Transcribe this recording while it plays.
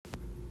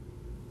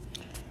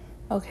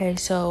Okay,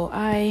 so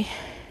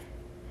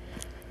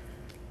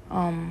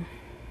um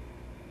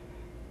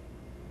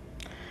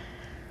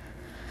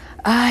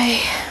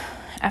I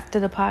after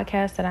the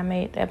podcast that I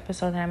made, the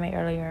episode that I made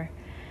earlier,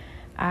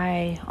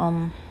 I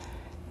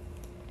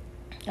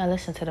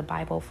listened to the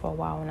Bible for a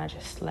while when I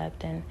just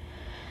slept, and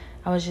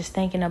I was just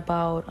thinking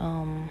about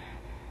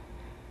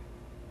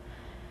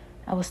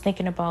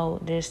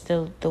this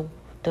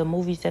the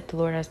movies that the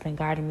Lord has been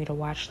guiding me to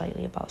watch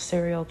lately about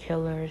serial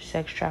killers,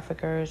 sex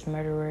traffickers,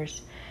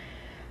 murderers,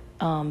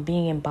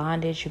 being in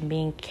bondage and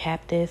being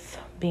captive,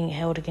 being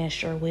held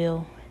against your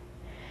will,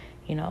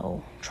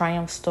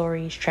 triumph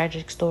stories,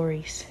 tragic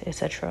stories,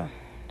 etc.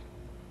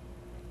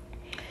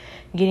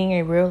 Getting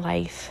a real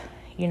life,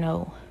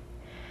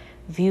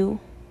 view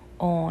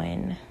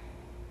on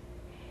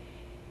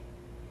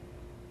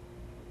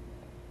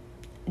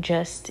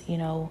just,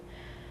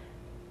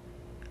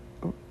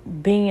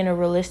 being in a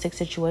realistic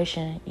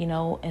situation,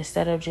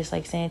 instead of just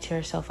like saying to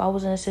yourself, I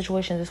was in a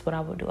situation, this is what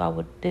I would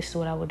do. This is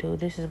what I would do.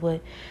 This is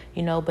what,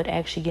 but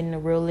actually getting a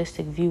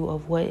realistic view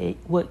of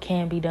what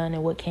can be done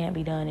and what can't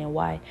be done, and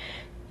why,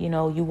 you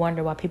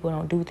wonder why people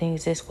don't do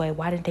things this way.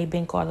 Why didn't they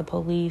been call the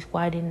police?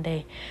 Why didn't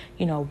they,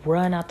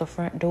 run out the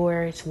front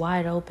door? It's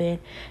wide open,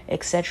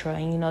 etc.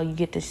 And, you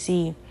get to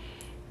see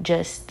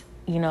just,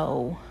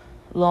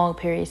 long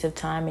periods of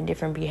time and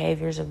different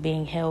behaviors of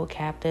being held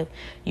captive.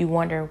 You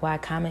wonder why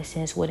common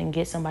sense wouldn't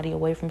get somebody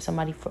away from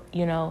somebody,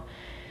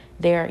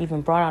 they're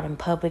even brought out in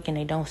public and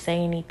they don't say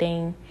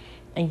anything.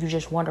 And you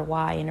just wonder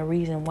why. And the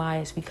reason why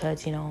is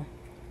because,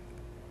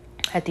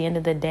 at the end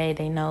of the day,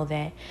 they know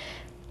that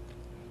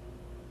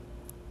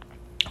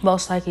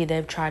most likely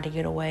they've tried to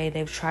get away.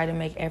 They've tried to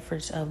make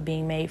efforts of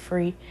being made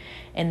free,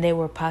 and they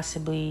were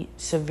possibly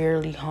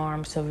severely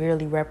harmed,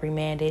 severely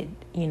reprimanded,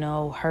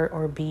 hurt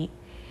or beat,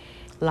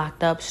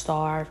 locked up,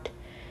 starved,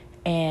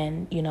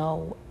 and,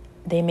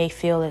 they may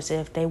feel as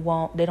if they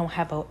don't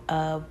have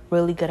a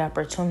really good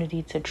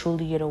opportunity to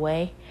truly get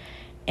away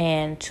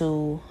and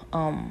to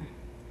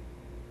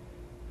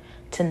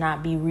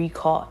not be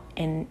recaught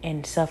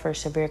and suffer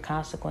severe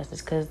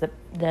consequences, because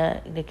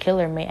the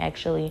killer may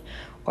actually,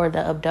 or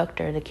the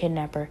abductor, the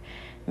kidnapper,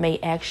 may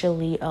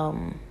actually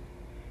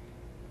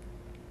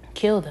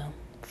kill them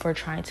for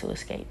trying to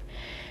escape.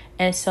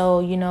 And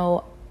so,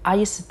 I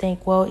used to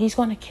think, well, he's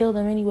going to kill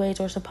them anyways,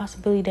 or it's a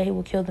possibility that he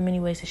will kill them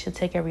anyways. They should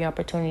take every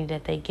opportunity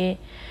that they get.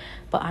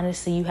 But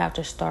honestly, you have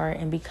to start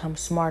and become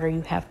smarter.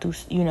 You have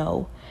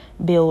to,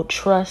 build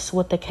trust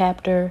with the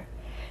captor,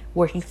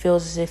 where he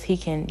feels as if he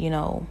can,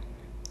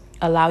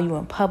 allow you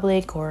in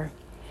public, or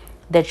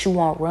that you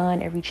won't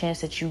run every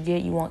chance that you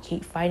get. You won't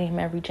keep fighting him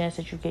every chance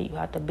that you get. You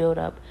have to build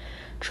up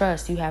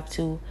trust. You have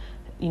to,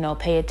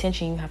 pay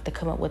attention. You have to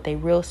come up with a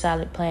real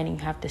solid plan. And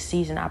you have to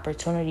seize an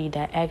opportunity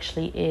that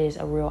actually is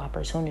a real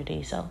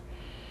opportunity. So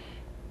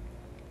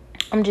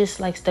I'm just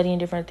like studying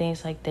different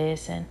things like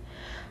this, and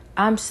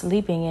I'm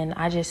sleeping, and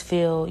I just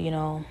feel,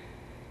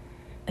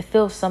 I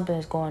feel something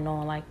is going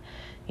on. Like,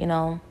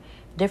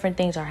 different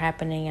things are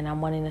happening, and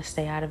I'm wanting to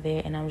stay out of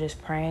it, and I'm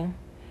just praying.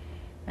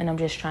 And I'm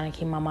just trying to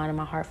keep my mind and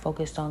my heart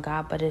focused on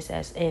God. But it's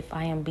as if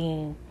I am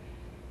being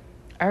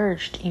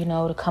urged,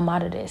 to come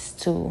out of this,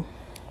 to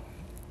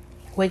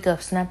wake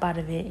up, snap out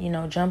of it,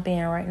 jump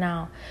in right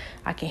now.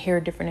 I can hear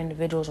different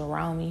individuals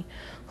around me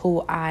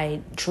who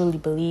I truly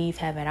believe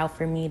have it out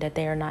for me, that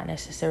they are not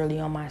necessarily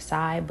on my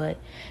side. But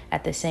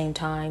at the same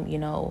time,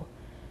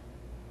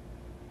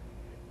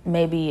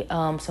 maybe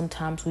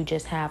sometimes we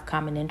just have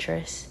common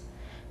interests,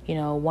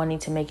 wanting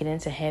to make it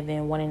into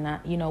heaven,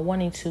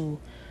 wanting to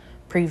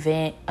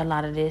prevent a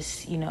lot of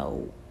this, a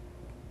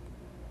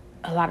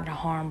lot of the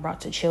harm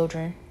brought to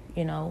children,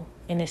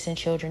 innocent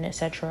children,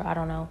 etc. I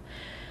don't know.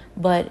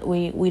 But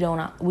we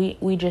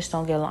just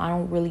don't get along. I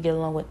don't really get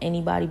along with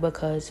anybody,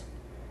 because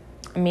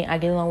I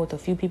get along with a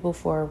few people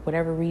for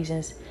whatever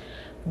reasons,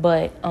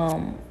 but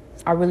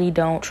I really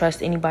don't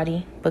trust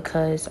anybody,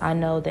 because I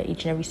know that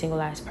each and every single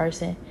last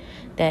person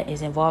that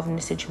is involved in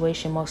the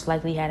situation most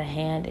likely had a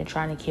hand in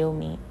trying to kill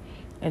me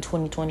in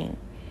 2020.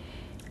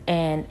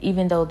 And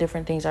even though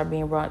different things are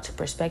being brought to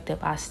perspective,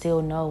 I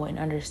still know and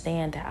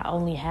understand that I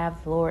only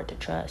have the Lord to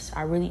trust.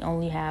 I really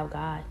only have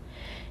God.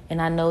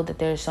 And I know that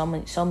there's so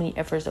many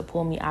efforts to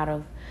pull me out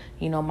of,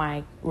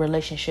 my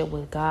relationship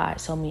with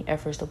God. So many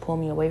efforts to pull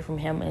me away from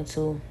him, and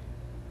to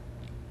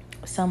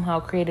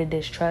somehow create a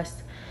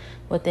distrust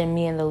within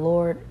me and the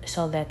Lord,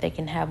 so that they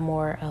can have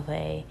more of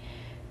a,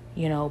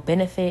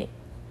 benefit,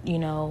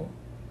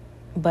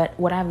 But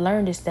what I've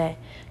learned is that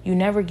you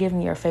never give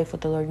me your faith with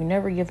the Lord. You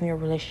never give me your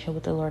relationship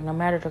with the Lord, no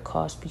matter the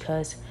cost,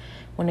 because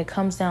when it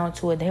comes down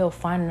to it, they'll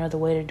find another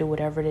way to do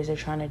whatever it is they're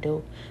trying to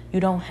do.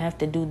 You don't have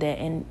to do that,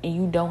 and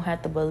you don't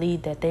have to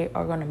believe that they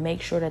are going to make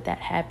sure that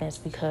happens,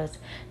 because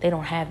they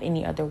don't have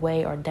any other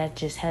way, or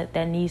that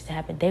needs to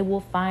happen. They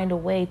will find a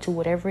way to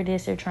whatever it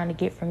is they're trying to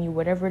get from you,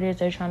 whatever it is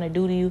they're trying to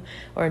do to you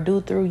or do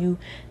through you.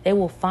 They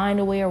will find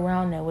a way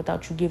around that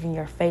without you giving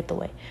your faith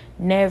away.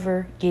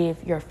 Never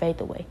give your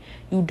faith away.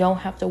 You don't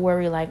have to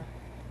worry like,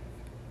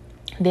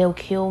 they'll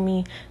kill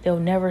me, they'll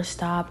never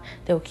stop,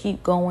 they'll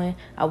keep going,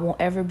 I won't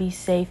ever be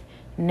safe.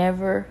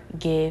 Never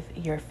give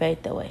your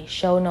faith away.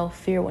 Show no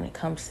fear when it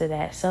comes to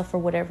that. Suffer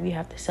whatever you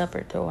have to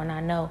suffer through. And I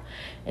know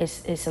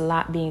it's a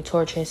lot being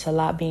tortured. It's a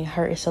lot being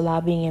hurt. It's a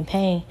lot being in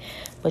pain.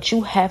 But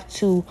you have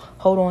to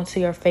hold on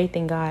to your faith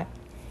in God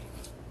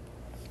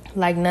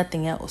like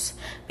nothing else.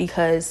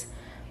 Because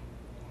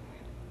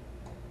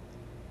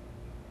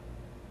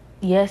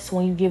yes,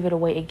 when you give it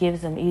away, it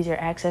gives them easier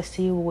access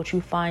to you. But what you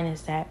find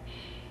is that,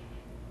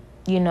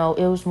 it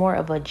was more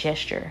of a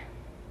gesture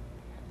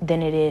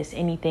than it is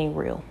anything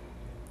real.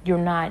 You're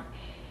not,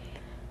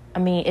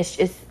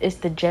 it's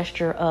the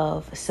gesture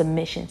of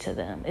submission to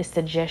them. It's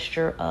the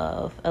gesture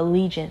of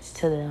allegiance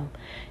to them.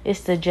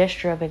 It's the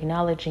gesture of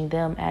acknowledging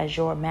them as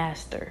your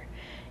master.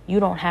 You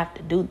don't have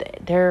to do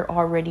that. They're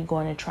already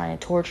going to try and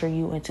torture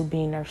you into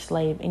being their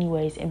slave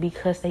anyways. And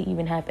because they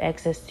even have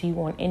access to you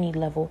on any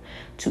level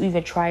to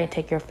even try and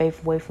take your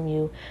faith away from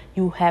you,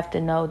 you have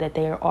to know that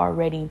they are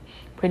already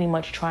pretty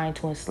much trying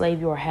to enslave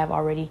you, or have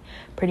already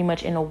pretty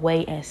much in a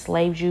way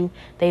enslaved you.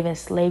 They've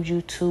enslaved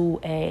you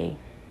to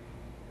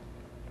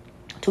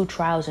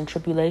trials and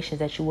tribulations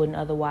that you wouldn't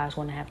otherwise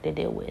want to have to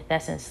deal with.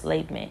 That's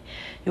enslavement.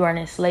 You are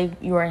enslaved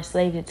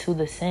to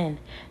the sin,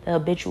 the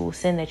habitual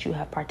sin that you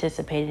have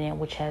participated in,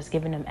 which has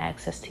given them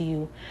access to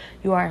you.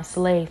 You are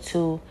enslaved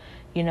to,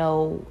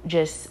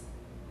 just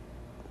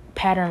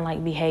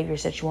pattern-like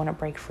behaviors that you want to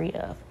break free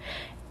of.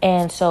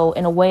 And so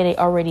in a way, they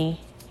already,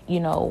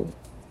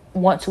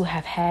 want to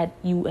have had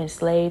you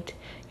enslaved.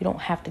 You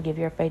don't have to give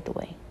your faith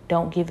away.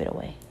 Don't give it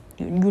away.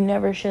 You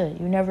never should.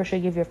 You never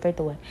should give your faith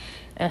away.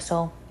 And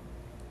so,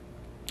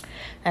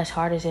 as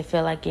hard as it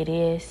feel like it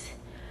is,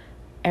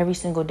 every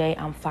single day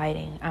I'm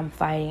fighting.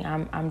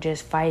 I'm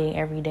just fighting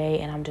every day.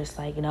 And I'm just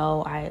like,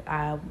 no,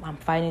 I'm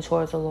fighting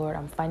towards the Lord.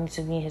 I'm fighting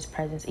to be in his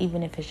presence,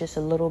 even if it's just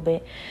a little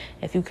bit.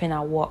 If you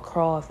cannot walk,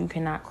 crawl. If you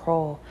cannot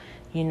crawl,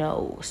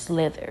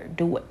 slither.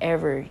 Do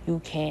whatever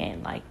you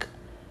can, like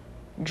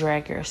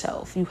drag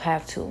yourself. You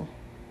have to.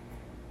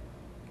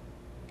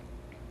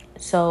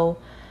 So,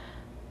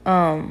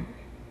 at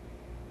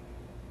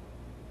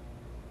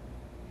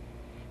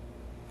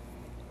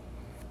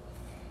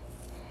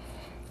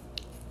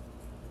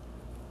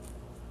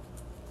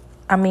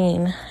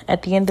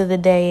the end of the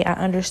day, I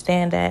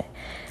understand that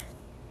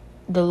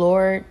the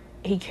Lord,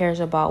 he cares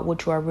about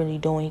what you are really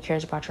doing. He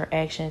cares about your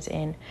actions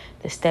and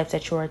the steps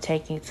that you are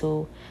taking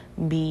to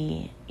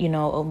be,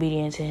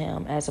 obedient to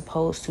him, as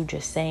opposed to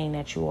just saying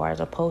that you are, as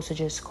opposed to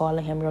just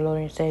calling him your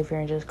Lord and Savior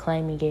and just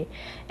claiming it,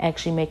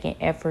 actually making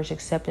efforts,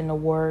 accepting the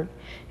word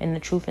and the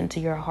truth into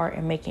your heart,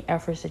 and making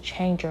efforts to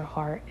change your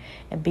heart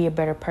and be a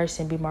better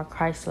person, be more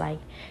Christ-like,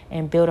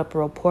 and build up a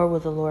rapport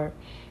with the Lord.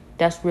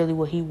 That's really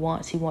what he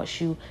wants. He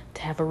wants you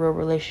to have a real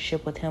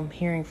relationship with him,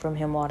 hearing from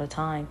him all the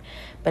time.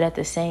 But at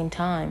the same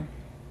time,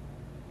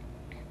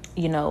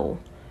 it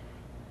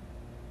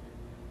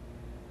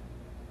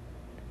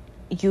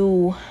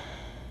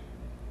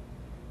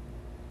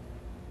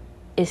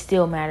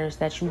still matters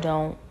that you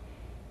don't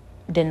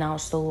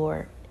denounce the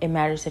Lord. It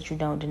matters that you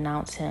don't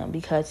denounce him,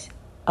 because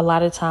a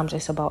lot of times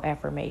it's about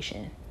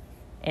affirmation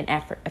and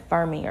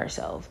affirming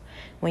yourself.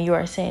 When you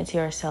are saying to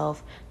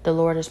yourself, the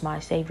Lord is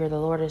my Savior, the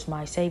Lord is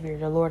my Savior,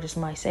 the Lord is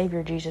my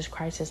Savior, Jesus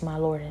Christ is my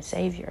Lord and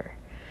Savior,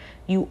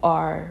 you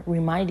are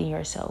reminding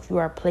yourself, you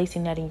are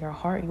placing that in your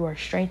heart, you are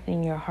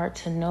strengthening your heart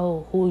to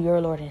know who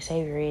your Lord and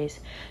Savior is.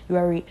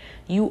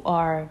 You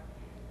are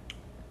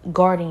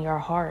guarding your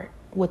heart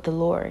with the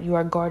Lord. You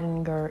are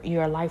guarding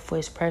your life with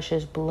his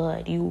precious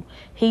blood.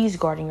 He's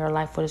guarding your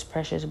life with his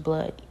precious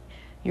blood.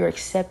 You're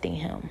accepting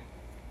him,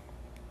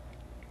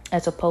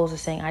 as opposed to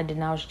saying, I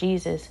denounce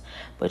Jesus,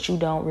 but you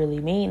don't really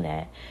mean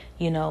that.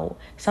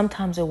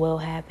 Sometimes it will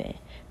happen,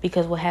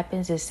 because what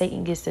happens is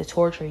Satan gets to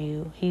torture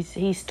you.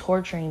 He's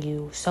torturing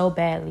you so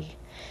badly.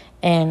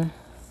 And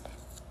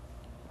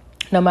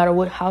no matter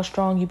how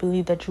strong you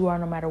believe that you are,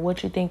 no matter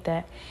what you think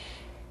that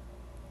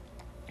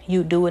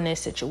you do in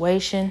this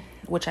situation,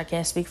 which I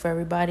can't speak for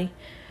everybody,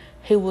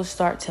 he will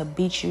start to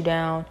beat you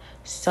down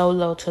so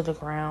low to the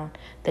ground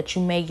that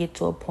you may get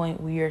to a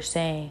point where you're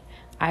saying,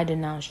 I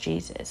denounce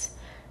Jesus.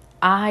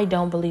 I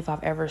don't believe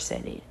I've ever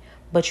said it.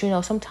 But,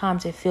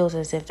 sometimes it feels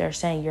as if they're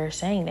saying, you're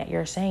saying that,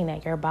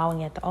 you're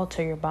bowing at the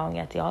altar, you're bowing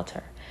at the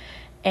altar.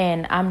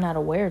 And I'm not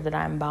aware that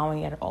I'm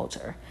bowing at an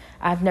altar.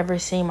 I've never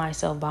seen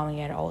myself bowing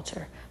at an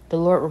altar. The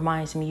Lord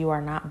reminds me you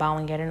are not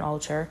bowing at an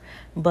altar.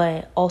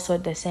 But also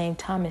at the same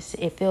time,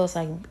 it feels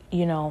like,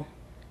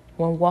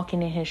 when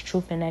walking in his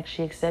truth and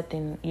actually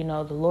accepting,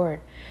 the Lord,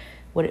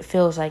 what it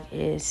feels like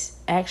is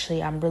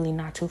actually I'm really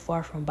not too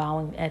far from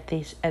bowing at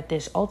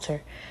this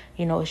altar.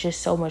 It's just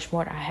so much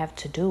more that I have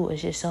to do.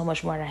 It's just so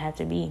much more that I have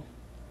to be.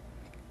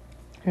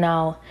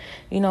 Now,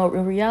 in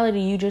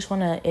reality,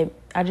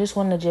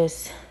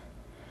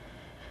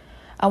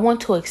 I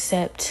want to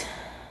accept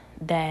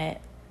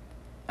that.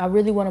 I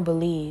really want to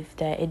believe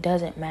that it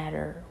doesn't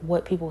matter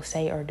what people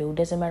say or do. It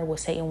doesn't matter what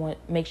Satan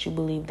makes you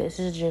believe. This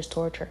is just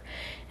torture.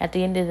 At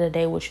the end of the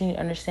day, what you need to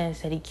understand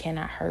is that he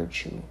cannot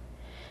hurt you.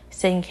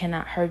 Satan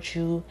cannot hurt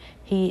you.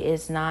 He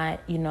is not,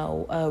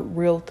 a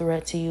real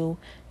threat to you.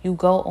 You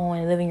go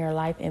on living your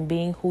life and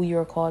being who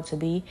you're called to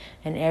be,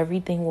 and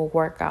everything will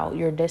work out.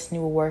 Your destiny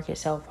will work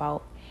itself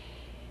out.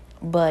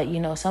 But,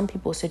 some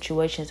people's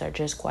situations are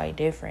just quite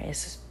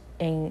different.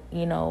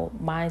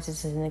 Mine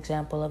is an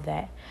example of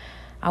that.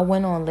 I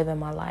went on living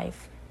my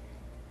life.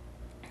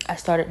 I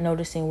started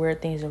noticing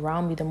weird things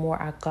around me. The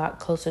more I got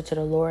closer to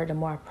the Lord, the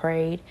more I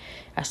prayed.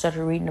 I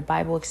started reading the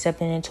Bible,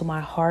 accepting it into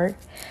my heart.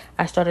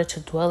 I started to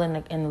dwell in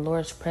the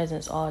Lord's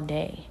presence all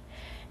day.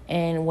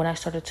 And when I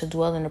started to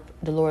dwell in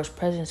the Lord's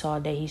presence all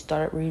day, he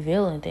started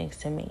revealing things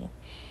to me.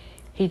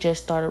 He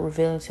just started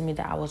revealing to me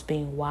that I was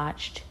being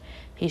watched.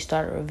 He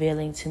started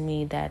revealing to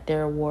me that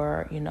there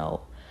were,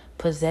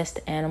 possessed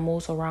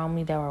animals around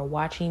me that were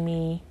watching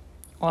me.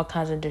 All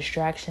kinds of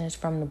distractions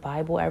from the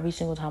Bible. Every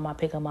single time I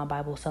pick up my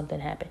Bible, something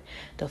happened.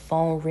 The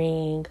phone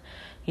ring,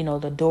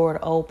 the door would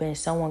open,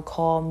 someone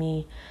called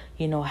me,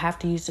 have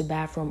to use the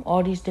bathroom.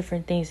 All these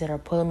different things that are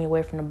pulling me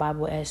away from the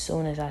Bible as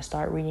soon as I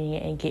start reading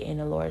it and get in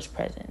the Lord's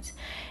presence.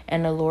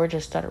 And the Lord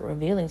just started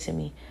revealing to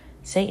me,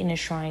 Satan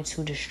is trying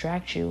to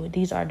distract you.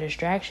 These are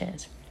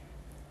distractions.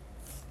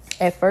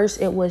 At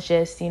first, it was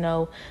just,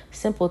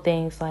 simple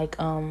things like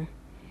phone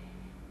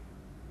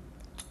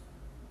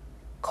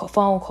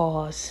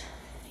calls,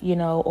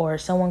 or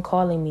someone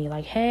calling me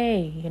like,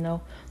 hey,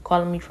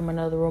 calling me from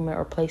another room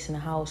or place in the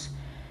house.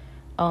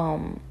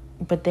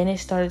 But then it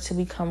started to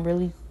become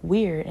really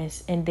weird.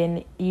 And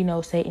then,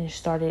 Satan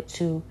started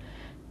to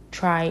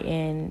try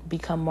and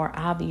become more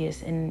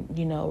obvious and,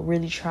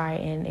 really try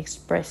and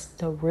express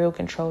the real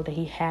control that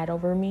he had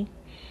over me,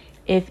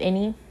 if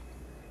any.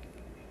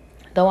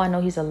 Though I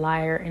know he's a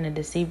liar and a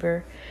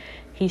deceiver,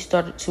 he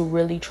started to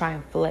really try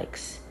and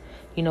flex,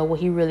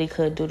 what he really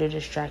could do to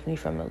distract me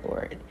from the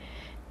Lord.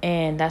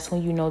 And that's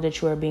when you know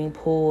that you are being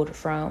pulled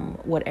from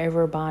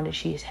whatever bondage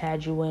he's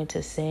had you in,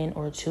 to sin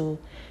or to,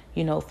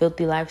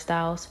 filthy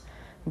lifestyles.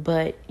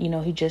 But,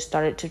 he just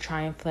started to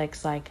try and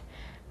flex. Like,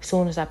 as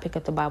soon as I pick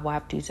up the Bible, I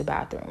have to use the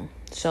bathroom.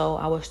 So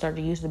I would start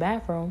to use the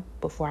bathroom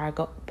before I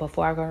go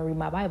and read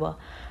my Bible.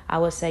 I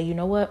would say, you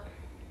know what?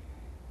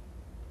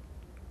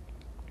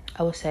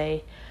 I would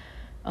say,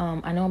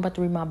 I know I'm about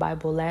to read my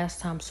Bible.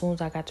 Last time, as soon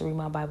as I got to read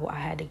my Bible, I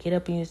had to get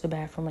up and use the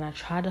bathroom. And I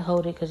tried to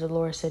hold it because the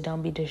Lord said,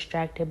 don't be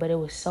distracted. But it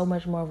was so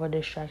much more of a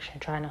distraction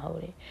trying to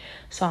hold it.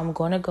 So I'm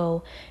going to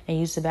go and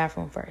use the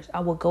bathroom first.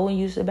 I will go and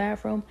use the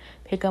bathroom,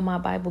 pick up my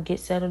Bible, get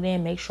settled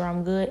in, make sure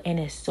I'm good.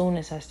 And as soon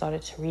as I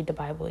started to read the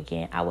Bible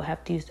again, I would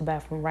have to use the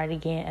bathroom right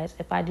again. As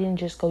if I didn't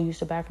just go use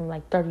the bathroom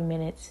like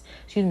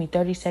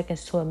 30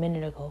 seconds to a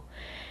minute ago.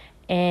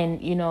 And,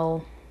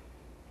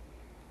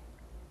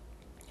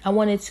 I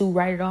wanted to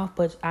write it off,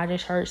 but I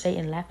just heard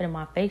Satan laughing in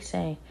my face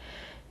saying,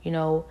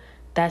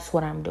 that's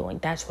what I'm doing.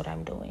 That's what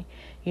I'm doing.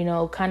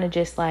 Kind of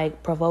just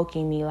like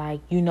provoking me, like,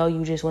 you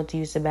just went to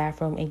use the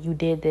bathroom and you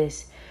did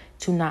this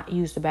to not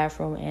use the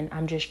bathroom. And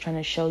I'm just trying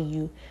to show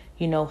you,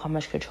 how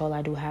much control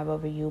I do have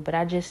over you. But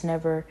I just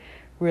never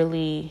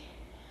really,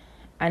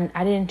 I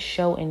didn't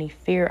show any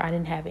fear. I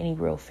didn't have any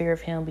real fear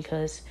of him,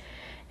 because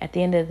at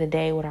the end of the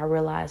day, what I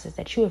realized is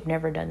that you have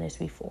never done this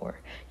before.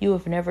 You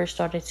have never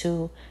started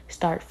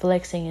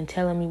flexing and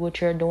telling me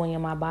what you're doing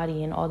in my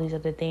body and all these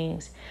other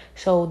things.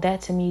 So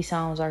that to me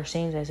seems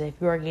as if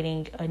you are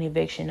getting an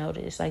eviction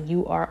notice. Like,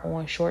 you are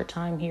on short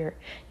time here.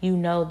 You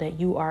know that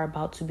you are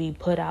about to be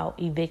put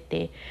out,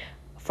 evicted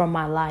from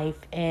my life.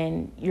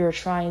 And you're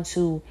trying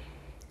to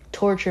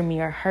torture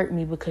me or hurt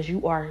me because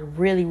you are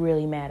really,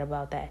 really mad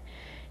about that.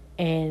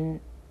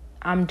 And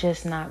I'm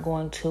just not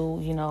going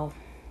to,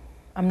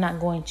 I'm not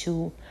going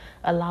to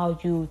allow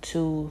you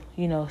to,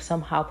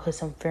 somehow put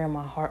some fear in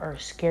my heart or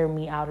scare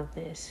me out of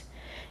this.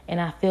 And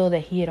I feel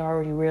that he had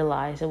already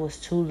realized it was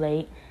too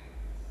late.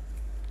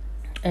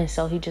 And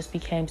so he just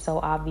became so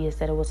obvious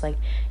that it was like,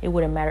 it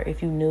wouldn't matter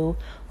if you knew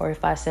or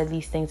if I said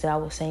these things that I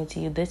was saying to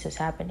you, this is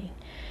happening.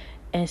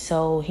 And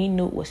so he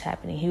knew it was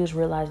happening. He was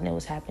realizing it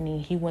was happening.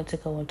 He went to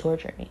go and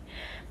torture me.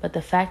 But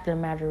the fact of the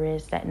matter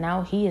is that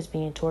now he is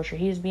being tortured.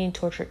 He is being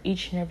tortured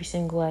each and every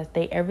single last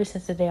day. Ever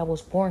since the day I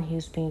was born, he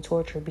was being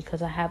tortured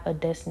because I have a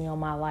destiny on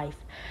my life.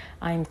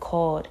 I am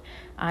called.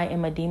 I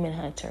am a demon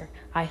hunter.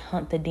 I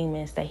hunt the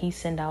demons that he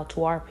sent out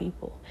to our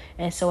people.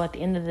 And so at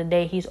the end of the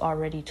day, he's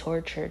already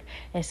tortured.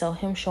 And so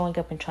him showing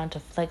up and trying to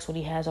flex what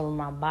he has over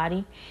my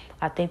body,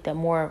 I think that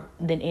more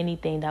than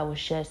anything, that was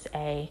just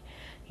a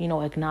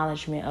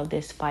acknowledgement of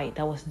this fight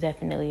that was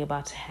definitely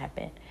about to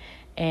happen.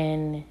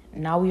 And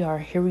now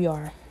here we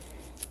are,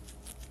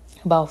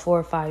 about 4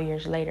 or 5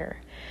 years later.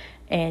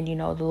 And,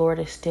 the Lord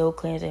is still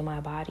cleansing my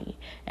body.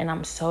 And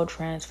I'm so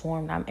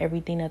transformed. I'm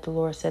everything that the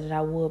Lord said that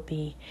I would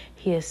be.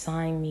 He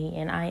assigned me,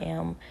 and I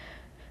am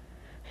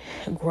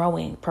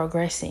growing,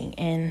 progressing,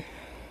 and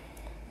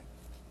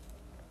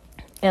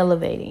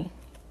elevating.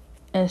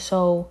 And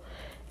so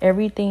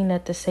everything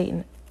that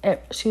Satan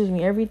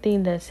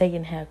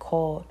had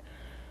called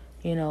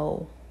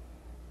on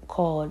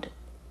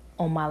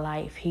my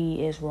life,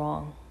 he is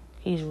wrong.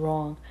 He's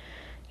wrong.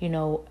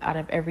 out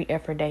of every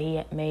effort that he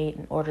had made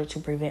in order to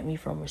prevent me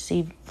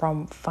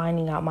from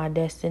finding out my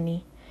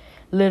destiny.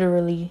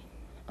 Literally,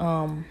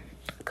 a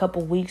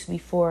couple weeks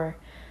before,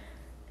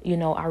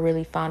 I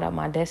really found out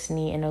my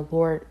destiny, and the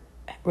Lord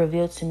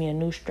revealed to me a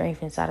new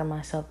strength inside of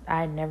myself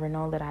I had never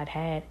known that I'd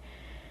had.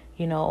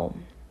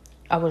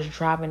 I was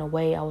driving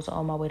away. I was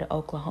on my way to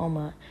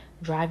Oklahoma,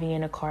 driving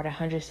in a car at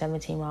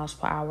 117 miles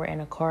per hour,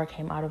 and a car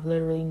came out of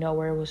literally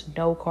nowhere. There was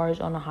no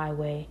cars on the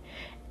highway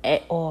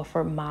at all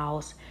for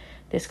miles.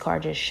 This car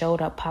just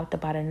showed up, popped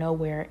up out of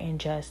nowhere, and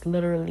just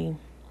literally,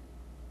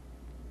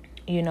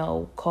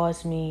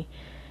 caused me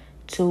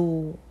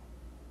to,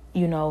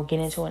 get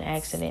into an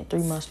accident.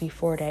 3 months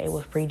before that, it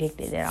was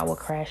predicted that I would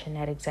crash in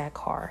that exact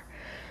car.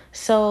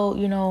 So,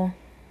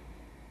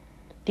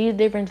 these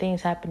different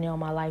things happening in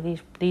my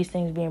life, these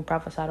things being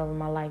prophesied over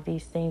my life,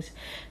 these things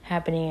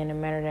happening in the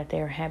manner that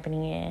they're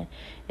happening in,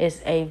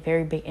 is a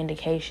very big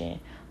indication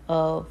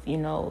of,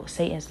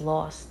 Satan's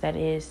loss that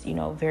is,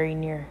 very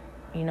near,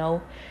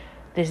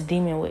 this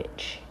demon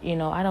witch.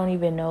 I don't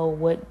even know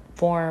what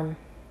form,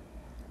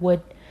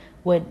 what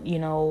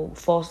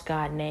false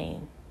god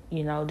name,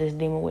 this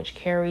demon witch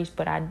carries,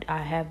 but I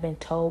have been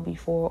told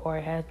before, or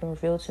it has been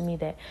revealed to me,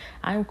 that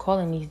I'm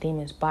calling these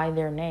demons by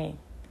their name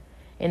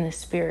in the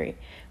spirit.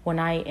 When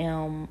I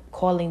am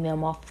calling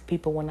them off of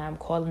people, when I'm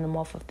calling them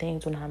off of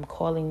things, when I'm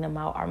calling them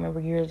out. I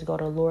remember years ago,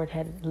 the Lord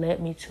had led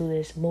me to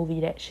this movie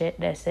that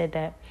said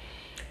that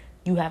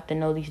you have to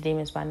know these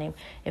demons by name.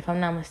 If I'm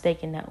not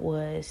mistaken, that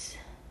was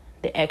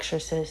The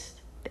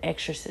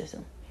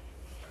Exorcism.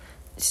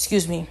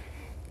 Excuse me.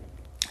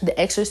 The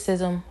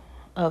Exorcism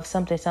of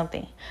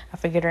something. I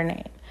forget her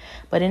name.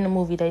 But in the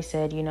movie, they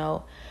said,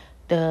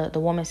 the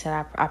woman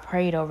said, I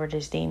prayed over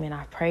this demon.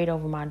 I prayed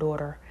over my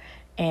daughter.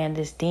 And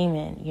this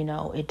demon,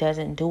 it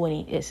doesn't do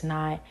it's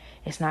not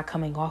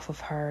coming off of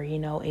her.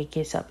 It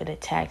gets up, it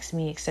attacks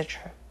me,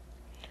 etc.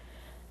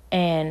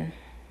 And,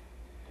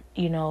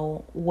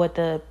 what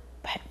the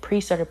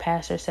priest or the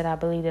pastor said, I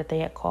believe that they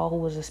had called, who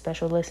was a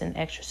specialist in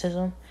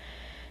exorcism.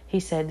 He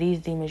said, these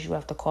demons you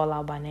have to call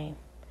out by name.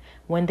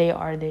 When they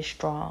are this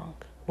strong,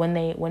 when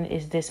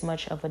it's this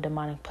much of a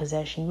demonic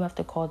possession, you have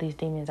to call these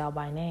demons out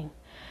by name.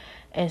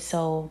 And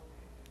so,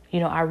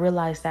 I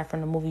realized that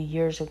from the movie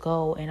years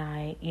ago, and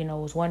I,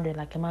 was wondering,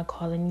 like, am I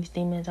calling these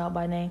demons out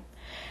by name?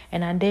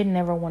 And I did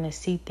never want to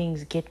see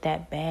things get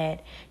that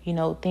bad.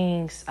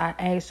 I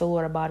asked the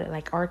Lord about it,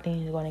 like, are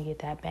things going to get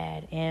that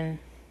bad? And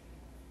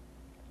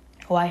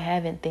why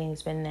haven't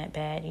things been that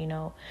bad,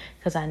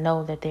 because I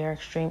know that they are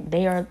extreme.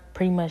 They are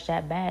pretty much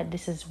that bad.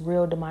 This is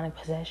real demonic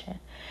possession.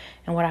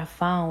 And what I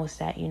found was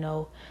that,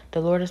 the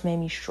Lord has made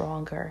me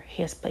stronger.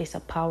 He has placed a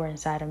power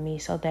inside of me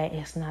so that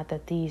it's not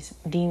that these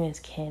demons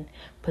can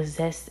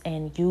possess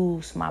and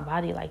use my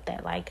body like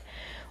that. Like,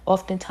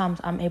 oftentimes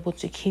I'm able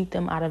to keep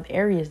them out of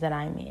areas that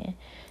I'm in,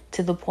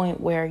 to the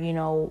point where,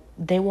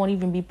 they won't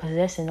even be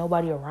possessing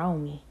nobody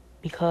around me,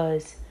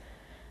 because,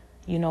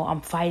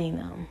 I'm fighting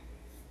them.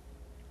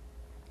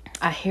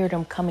 I hear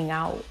them coming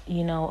out,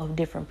 of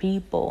different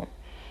people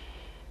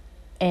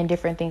and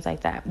different things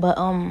like that. But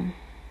all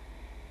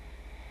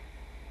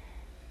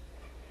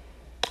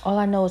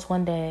I know is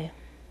one day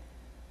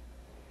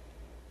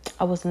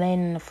I was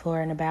laying on the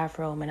floor in the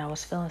bathroom, and I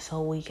was feeling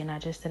so weak, and I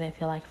just didn't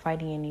feel like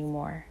fighting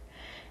anymore.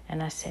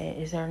 And I said,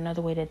 is there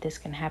another way that this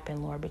can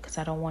happen, Lord? Because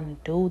I don't want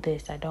to do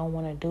this. I don't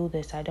want to do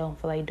this. I don't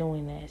feel like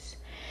doing this.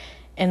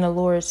 And the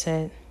Lord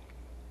said,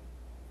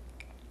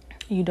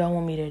 you don't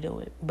want me to do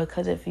it,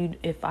 because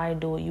if I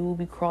do it, you will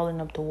be crawling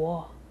up the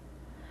wall.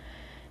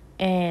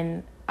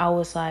 And I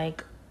was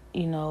like,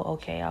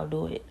 okay, I'll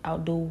do it. I'll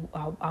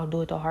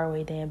do it the hard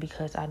way then,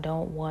 because I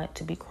don't want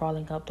to be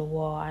crawling up the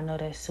wall. I know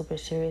that's super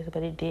serious,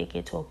 but it did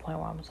get to a point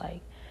where I was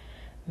like,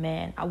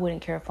 man, I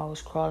wouldn't care if I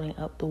was crawling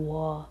up the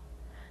wall.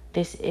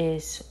 This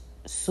is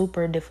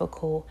super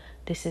difficult.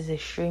 This is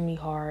extremely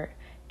hard.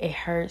 It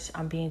hurts.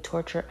 I'm being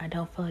tortured. I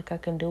don't feel like I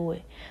can do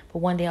it. But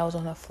one day I was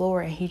on the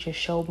floor, and he just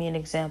showed me an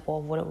example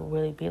of what it would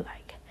really be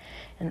like.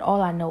 And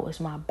all I know is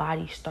my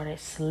body started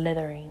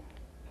slithering.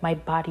 My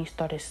body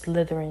started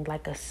slithering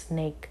like a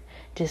snake,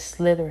 just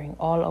slithering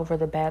all over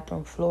the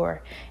bathroom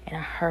floor. And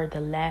I heard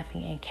the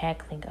laughing and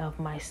cackling of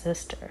my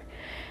sister.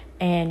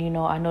 And,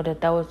 I know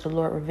that was the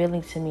Lord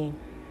revealing to me,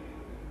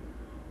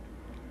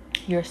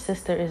 your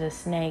sister is a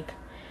snake.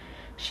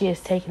 She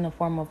has taken the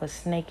form of a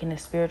snake in the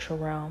spiritual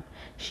realm.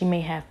 She may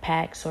have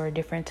pacts or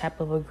different type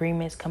of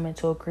agreements, come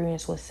into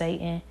agreements with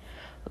Satan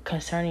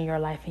concerning your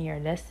life and your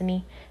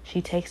destiny.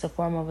 She takes the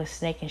form of a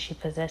snake, and she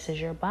possesses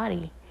your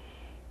body.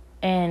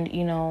 And,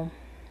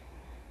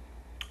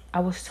 I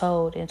was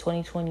told in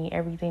 2020,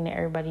 everything that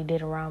everybody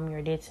did around me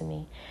or did to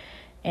me.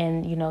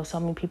 And, so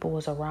many people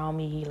was around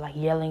me, like,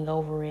 yelling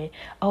over it.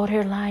 Oh,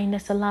 they're lying.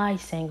 That's a lie.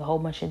 Saying a whole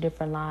bunch of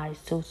different lies,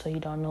 too. So you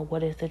don't know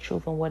what is the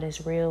truth and what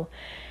is real.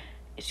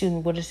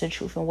 What is the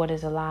truth and what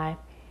is a lie.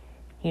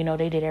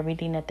 They did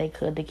everything that they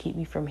could to keep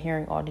me from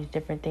hearing all these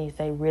different things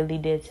they really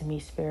did to me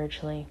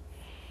spiritually.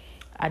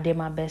 I did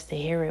my best to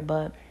hear it,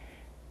 but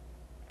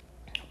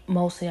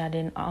mostly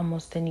I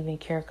almost didn't even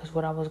care, because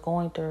what I was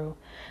going through,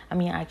 I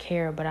mean, I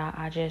care, but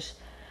I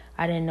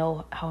didn't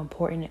know how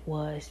important it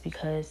was,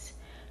 because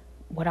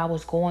what I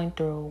was going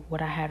through,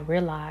 what I had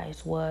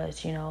realized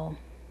was,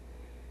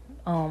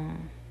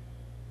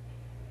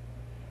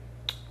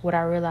 what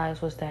I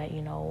realized was that,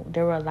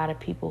 there were a lot of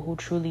people who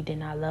truly did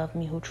not love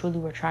me, who truly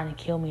were trying to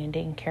kill me and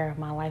didn't care if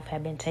my life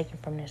had been taken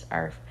from this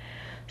earth.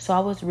 So I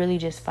was really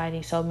just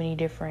fighting so many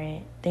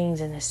different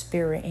things in the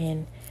spirit,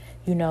 and,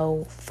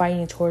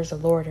 fighting towards the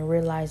Lord, and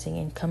realizing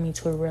and coming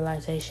to a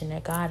realization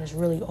that God is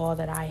really all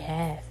that I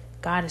have.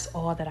 God is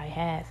all that I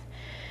have.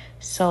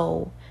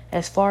 So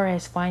as far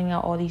as finding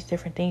out all these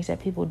different things that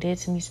people did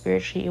to me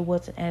spiritually, it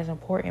wasn't as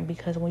important,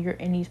 because when you're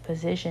in these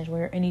positions,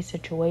 when you're in these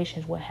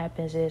situations, what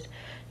happens is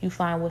you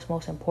find what's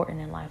most important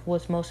in life.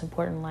 What's most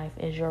important in life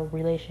is your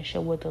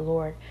relationship with the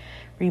Lord,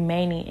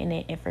 remaining in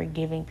it and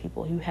forgiving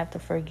people. You have to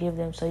forgive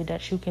them so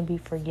that you can be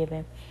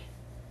forgiven,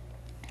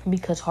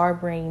 because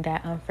harboring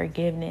that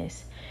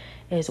unforgiveness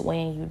is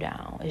weighing you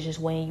down. It's just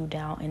weighing you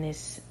down, and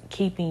it's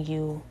keeping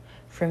you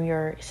from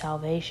your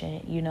salvation.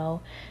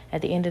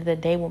 At the end of the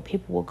day, when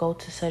people will go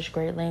to such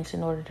great lengths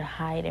in order to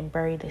hide and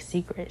bury the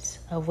secrets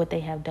of what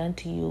they have done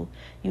to you,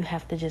 you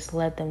have to just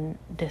let them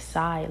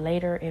decide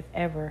later, if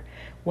ever,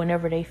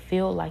 whenever they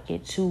feel like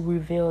it, to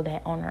reveal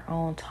that on their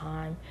own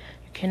time.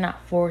 You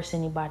cannot force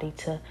anybody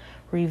to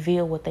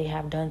reveal what they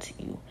have done to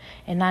you.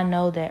 And I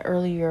know that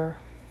earlier,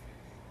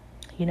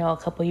 a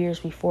couple years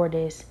before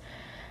this,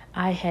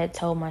 I had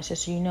told my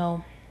sister,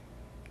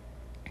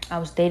 I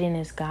was dating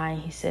this guy,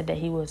 and he said that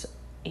he was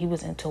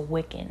into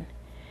Wiccan.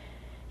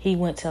 He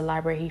went to the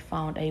library, he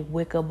found a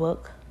Wicca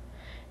book,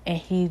 and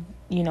he,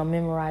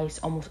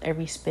 memorized almost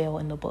every spell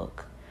in the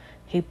book.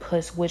 He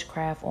puts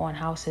witchcraft on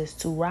houses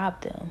to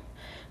rob them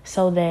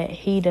so that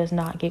he does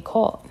not get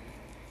caught.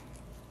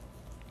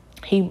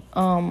 He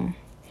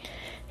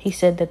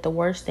said that the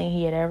worst thing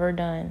he had ever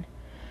done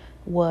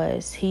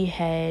was he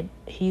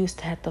used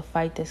to have to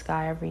fight this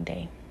guy every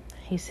day.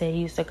 He said he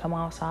used to come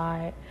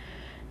outside,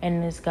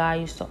 and this guy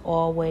used to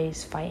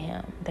always fight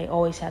him. They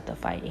always had to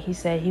fight. He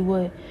said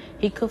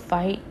he could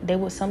fight. They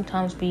would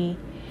sometimes be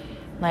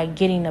like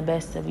getting the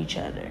best of each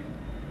other.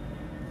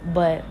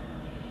 But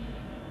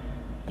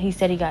he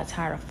said he got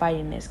tired of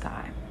fighting this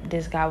guy.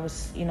 This guy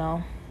was,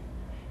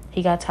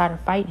 he got tired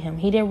of fighting him.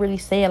 He didn't really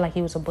say it like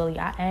he was a bully.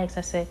 I asked,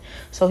 I said,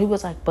 so he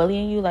was like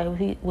bullying you? Like,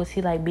 was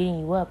he like beating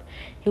you up?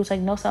 He was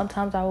like, no,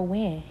 sometimes I would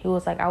win. He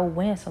was like, I would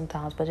win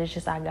sometimes, but it's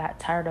just I got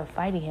tired of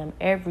fighting him.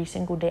 Every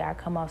single day I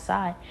come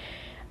outside,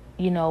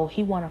 he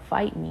want to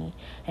fight me.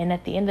 And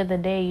at the end of the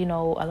day, a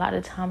lot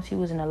of times he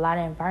was in a lot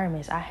of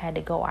environments. I had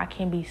to go. I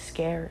can't be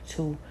scared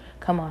to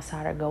come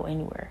outside or go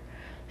anywhere.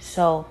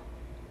 So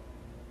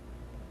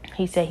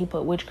he said he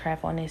put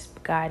witchcraft on this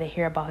guy to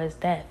hear about his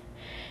death.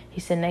 He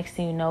said next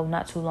thing you know,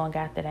 not too long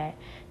after that,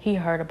 he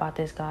heard about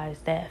this guy's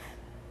death.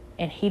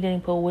 And he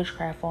didn't put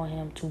witchcraft on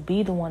him to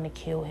be the one to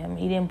kill him.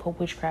 He didn't put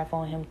witchcraft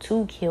on him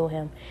to kill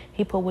him.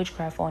 He put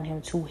witchcraft on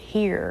him to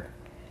hear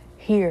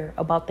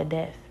about the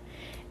death.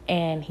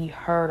 And he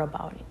heard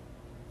about it.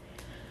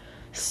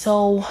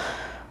 So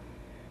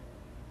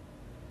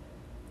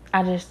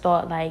I just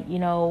thought, like,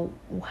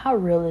 how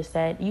real is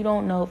that? You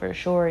don't know for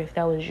sure if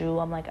that was you.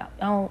 I'm like,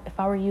 if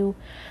I were you,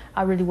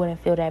 I really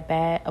wouldn't feel that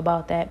bad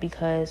about that,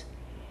 because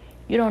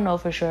you don't know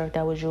for sure if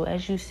that was you.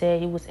 As you said,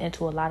 he was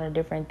into a lot of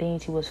different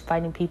things. He was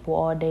fighting people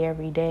all day,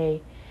 every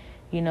day,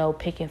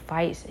 picking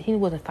fights. He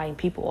wasn't fighting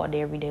people all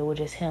day, every day with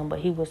just him, but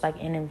he was like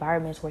in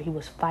environments where he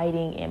was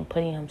fighting and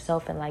putting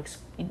himself in, like,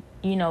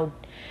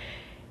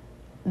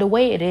 the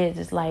way it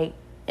is like,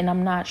 and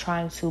I'm not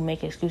trying to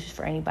make excuses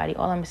for anybody.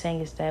 All I'm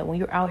saying is that when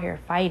you're out here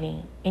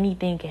fighting,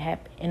 anything can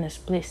happen in a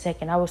split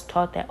second. I was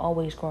taught that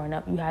always growing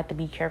up. You have to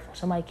be careful.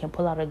 Somebody can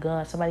pull out a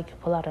gun. Somebody can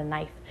pull out a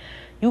knife.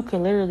 You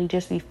could literally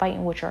just be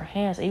fighting with your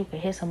hands, and you could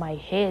hit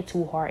somebody's head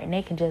too hard, and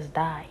they can just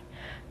die.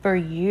 For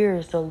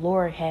years, the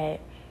Lord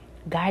had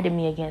guided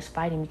me against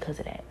fighting because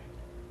of that.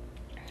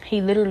 He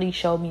literally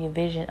showed me a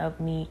vision of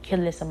me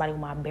killing somebody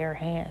with my bare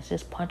hands,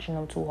 just punching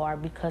them too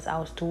hard because I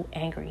was too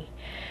angry.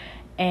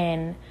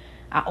 And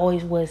I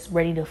always was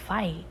ready to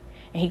fight.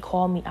 And he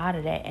called me out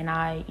of that. And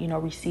I,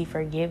 received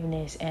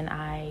forgiveness. And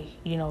I,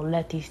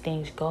 let these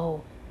things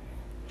go.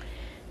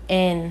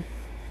 And,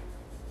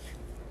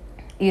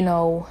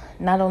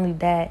 not only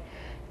that,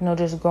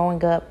 just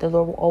growing up, the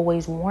Lord will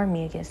always warn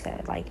me against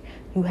that. Like,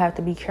 you have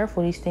to be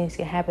careful. These things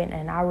can happen.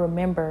 And I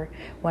remember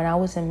when I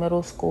was in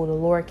middle school, the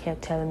Lord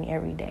kept telling me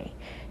every day.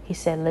 He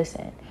said,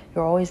 listen,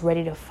 you're always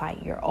ready to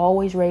fight. You're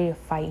always ready to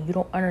fight. You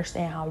don't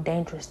understand how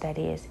dangerous that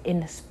is.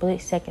 In a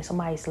split second,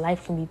 somebody's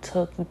life can be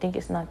took. You think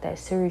it's not that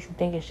serious. You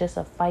think it's just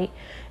a fight.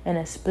 In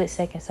a split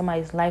second,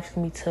 somebody's life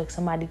can be took.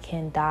 Somebody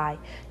can die.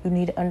 You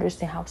need to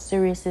understand how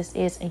serious this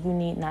is, and you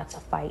need not to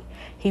fight.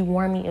 He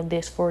warned me of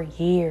this for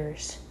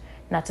years,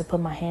 not to put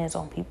my hands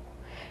on people.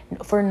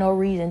 For no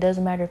reason. It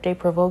doesn't matter if they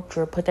provoked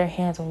you or put their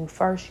hands on you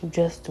first. You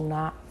just do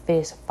not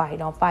fist fight.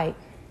 Don't fight.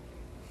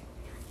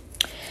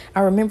 I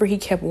remember he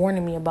kept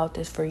warning me about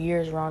this for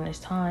years around this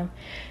time.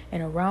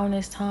 And around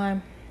this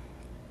time,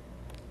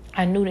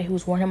 I knew that he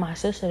was warning my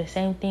sister the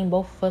same thing.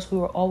 Both of us, we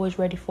were always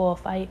ready for a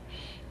fight.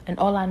 And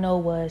all I know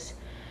was,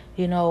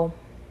 you know,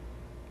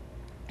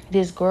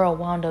 this girl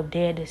wound up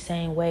dead the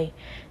same way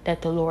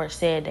that the Lord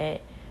said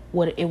that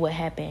it would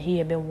happen. He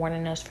had been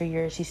warning us for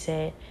years. He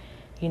said,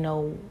 you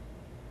know,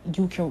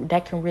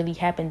 that can really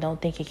happen.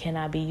 Don't think it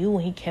cannot be you.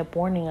 And he kept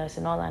warning us.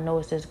 And all I know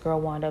is this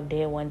girl wound up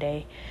dead one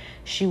day.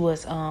 She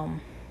was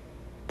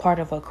part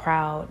of a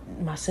crowd.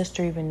 My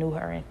sister even knew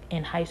her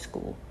in high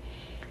school.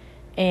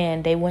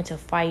 And they went to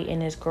fight,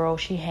 and this girl,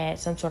 she had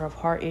some sort of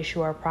heart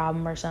issue or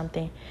problem or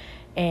something.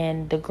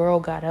 And the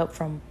girl got up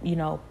from, you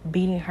know,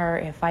 beating her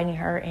and fighting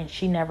her, and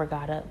she never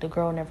got up. The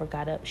girl never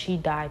got up. She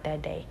died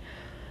that day.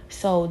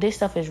 So this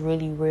stuff is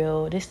really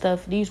real.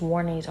 These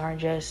warnings aren't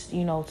just,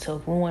 you know,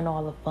 to ruin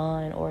all the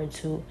fun or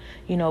to,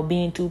 you know,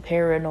 being too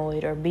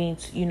paranoid or being,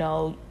 you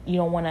know, you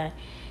don't want to,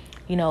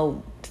 you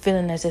know,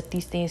 feeling as if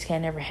these things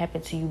can never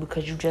happen to you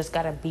because you just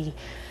got to be,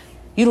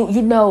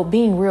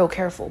 being real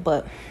careful.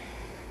 But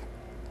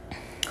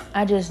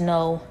I just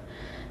know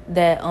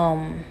that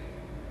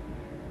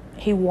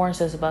he warns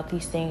us about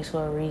these things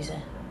for a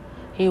reason.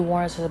 He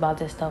warns us about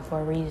this stuff for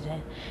a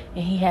reason.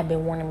 And he had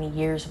been warning me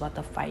years about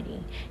the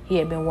fighting. He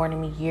had been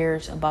warning me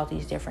years about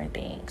these different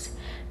things.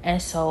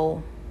 And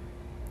so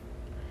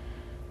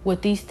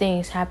with these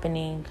things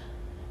happening,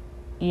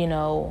 you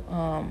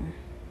know,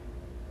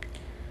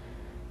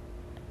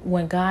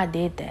 when God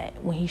did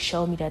that, when he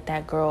showed me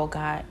that girl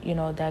died, you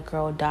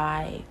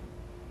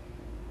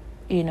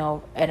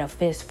know, at a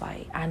fist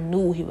fight, I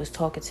knew he was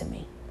talking to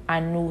me. I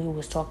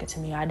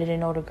didn't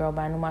know the girl,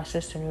 but I knew my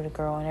sister knew the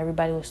girl, and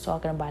everybody was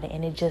talking about it,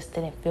 and it just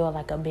didn't feel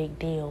like a big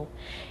deal.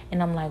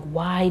 And I'm like,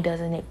 why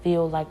doesn't it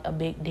feel like a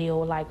big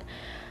deal? Like,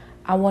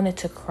 I wanted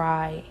to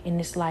cry, and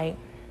it's like,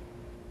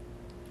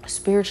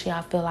 spiritually,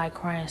 I feel like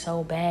crying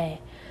so bad.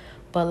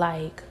 But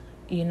like,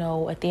 you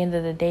know, at the end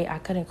of the day, I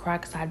couldn't cry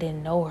because I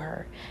didn't know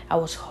her. I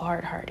was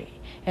hard-hearted.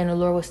 And the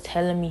Lord was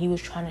telling me, he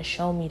was trying to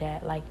show me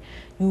that, like,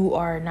 you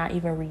are not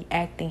even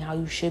reacting how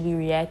you should be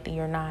reacting.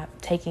 You're not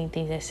taking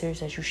things as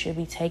serious as you should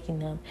be taking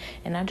them.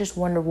 And I just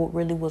wonder what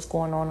really was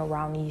going on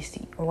around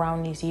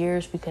these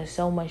years, because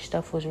so much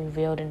stuff was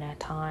revealed in that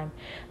time.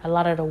 A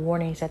lot of the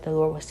warnings that the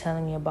Lord was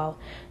telling me about,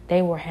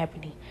 they were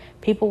happening.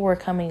 People were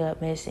coming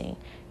up missing.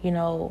 You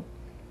know,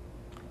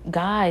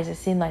 guys, it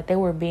seemed like they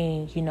were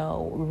being, you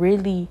know,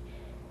 really,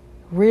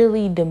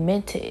 really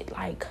demented.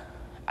 Like,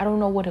 I don't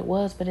know what it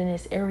was, but in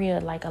this area,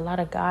 like, a lot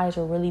of guys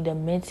were really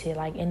demented.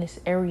 Like, in this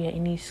area,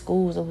 in these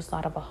schools, it was a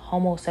lot of a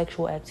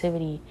homosexual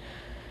activity.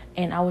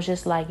 And I was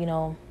just like, you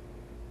know,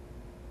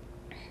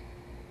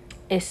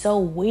 it's so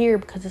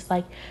weird, because it's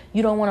like,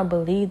 you don't want to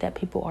believe that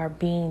people are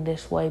being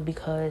this way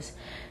because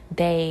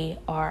they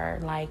are,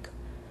 like,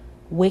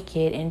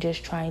 wicked and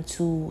just trying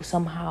to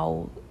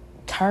somehow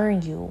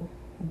turn you.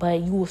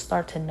 But you will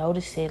start to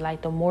notice it.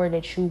 Like, the more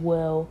that you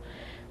will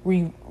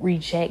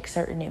reject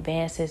certain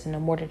advances, and the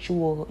more that you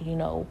will, you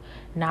know,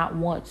 not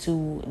want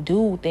to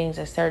do things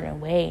a certain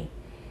way,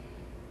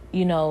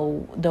 you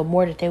know, the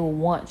more that they will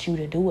want you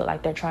to do it.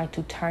 Like, they're trying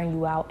to turn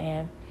you out.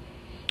 And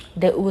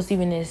there was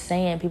even this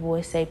saying, people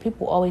would say,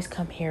 people always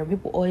come to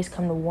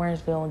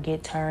Warrensville and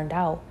get turned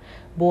out.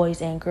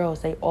 Boys and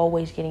girls, they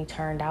always getting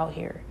turned out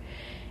here.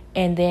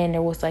 And then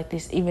there was like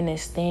this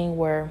thing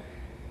where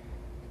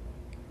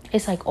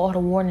it's like all the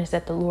warnings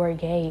that the Lord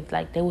gave,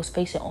 like they was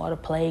facing all the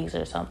plagues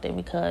or something.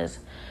 Because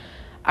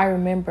I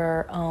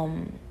remember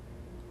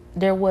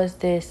there was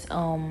this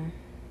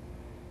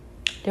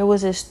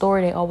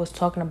story they always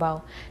talking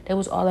about. They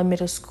was all in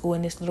middle school,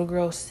 and this little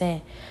girl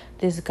sent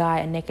this guy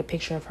a naked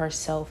picture of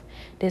herself.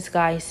 This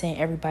guy sent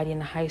everybody in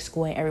the high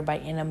school and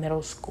everybody in the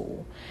middle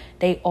school.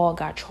 They all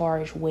got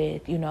charged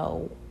with, you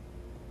know,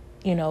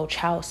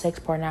 child sex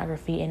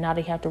pornography, and now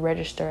they have to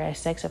register as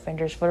sex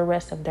offenders for the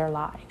rest of their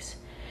lives.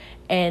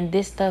 And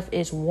this stuff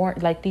is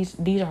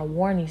these are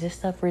warnings. This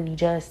stuff really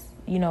just,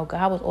 you know,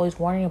 God was always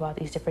warning about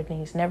these different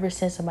things. Never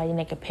send somebody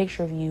make a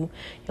picture of you.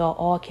 Y'all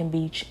all can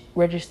be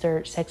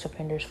registered sex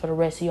offenders for the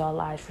rest of y'all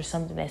lives for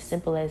something as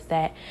simple as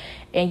that.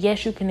 And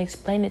yes, you can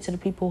explain it to the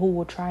people who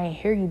will try and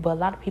hear you, but a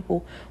lot of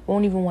people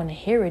won't even want to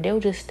hear it. They'll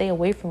just stay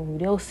away from you.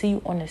 They'll see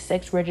you on the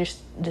sex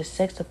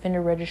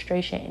offender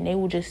registration, and they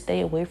will just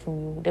stay away from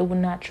you. They will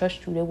not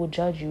trust you. They will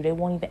judge you. They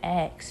won't even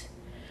ask.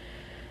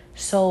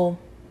 So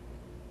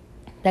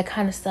that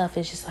kind of stuff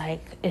is just like,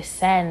 it's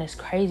sad and it's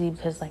crazy,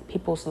 because like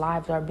people's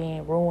lives are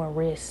being ruined,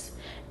 risks,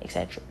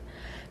 etc.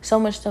 So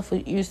much stuff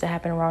used to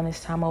happen around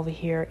this time over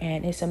here.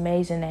 And it's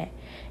amazing that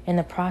in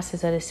the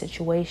process of the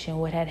situation,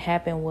 what had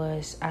happened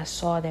was I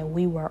saw that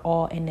we were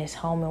all in this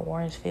home in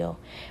Warrensville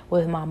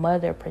with my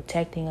mother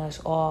protecting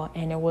us all.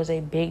 And there was a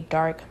big,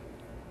 dark,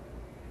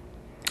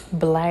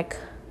 black,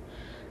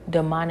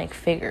 demonic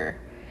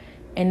figure.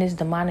 And this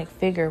demonic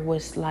figure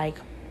was like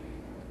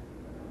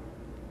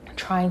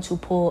trying to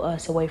pull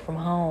us away from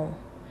home,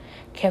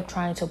 kept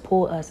trying to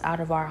pull us out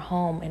of our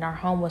home. And our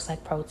home was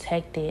like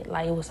protected.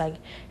 Like, it was like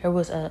there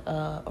was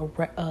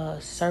a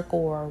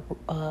circle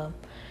or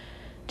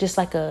just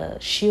like a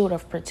shield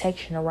of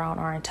protection around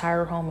our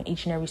entire home and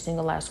each and every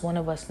single last one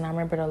of us. And I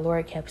remember the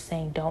Lord kept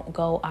saying, don't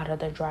go out of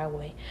the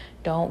driveway.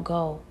 Don't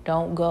go.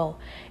 Don't go.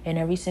 And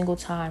every single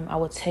time I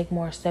would take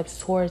more steps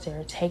towards it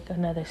or take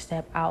another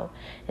step out.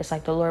 It's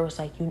like the Lord was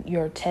like,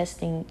 you're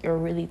testing. You're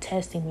really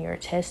testing me. You're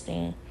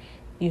testing,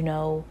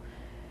 the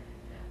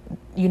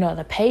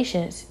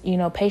patience,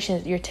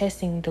 patience. You're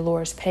testing the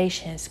Lord's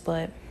patience.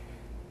 But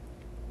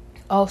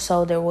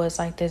also there was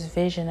like this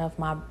vision of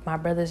my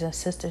brothers and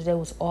sisters. They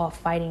was all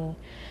fighting,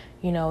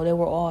 they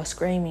were all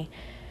screaming,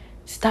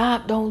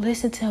 stop, don't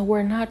listen to him,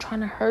 we're not trying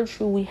to hurt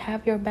you, we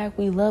have your back,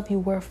 we love you,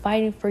 we're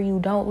fighting for you,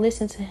 don't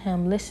listen to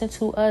him, listen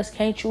to us,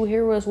 can't you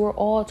hear us, we're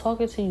all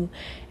talking to you.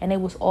 And they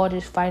was all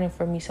just fighting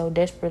for me so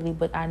desperately.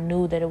 But I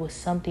knew that it was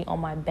something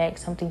on my back,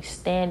 something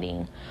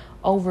standing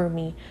over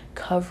me,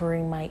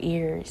 covering my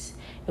ears.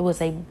 It was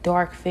a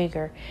dark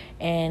figure.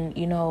 And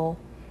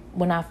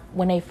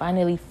when they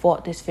finally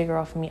fought this figure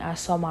off of me, I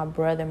saw my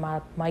brother,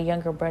 my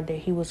younger brother.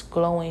 He was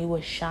glowing, he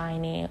was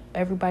shining.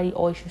 Everybody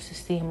always used to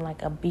see him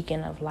like a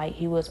beacon of light.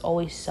 He was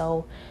always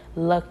so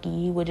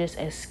lucky. He would just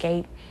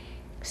escape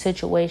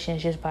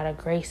situations just by the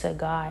grace of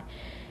God.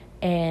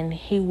 And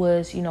he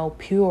was,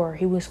 pure.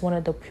 He was one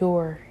of the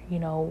pure,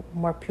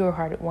 more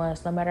pure-hearted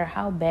ones. No matter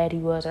how bad he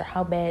was or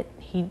how bad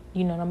he,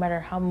 no matter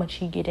how much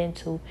he get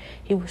into,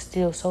 he was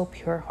still so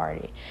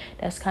pure-hearted.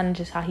 That's kind of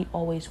just how he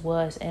always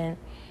was. And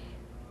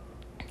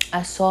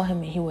I saw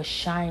him and he was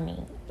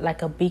shining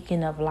like a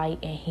beacon of light,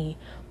 and he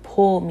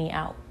pulled me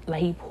out.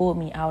 Like he pulled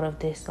me out of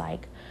this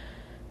like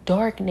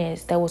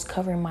darkness that was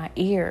covering my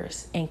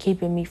ears and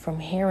keeping me from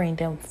hearing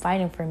them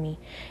fighting for me.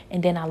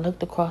 And then I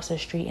looked across the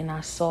street and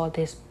I saw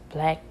this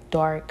black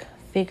dark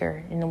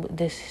figure, and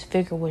this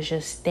figure was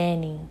just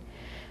standing,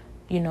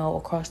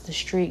 across the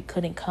street,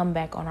 couldn't come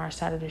back on our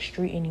side of the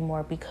street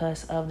anymore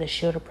because of the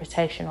shield of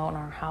protection on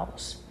our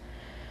house.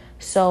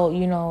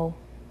 So,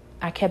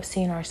 I kept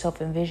seeing ourselves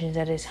in visions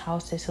at his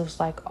house. This was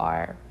like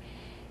our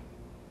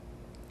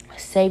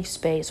safe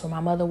space where my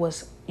mother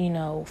was,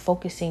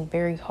 focusing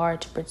very hard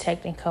to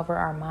protect and cover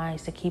our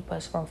minds to keep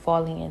us from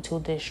falling into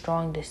this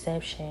strong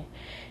deception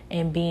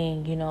and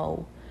being,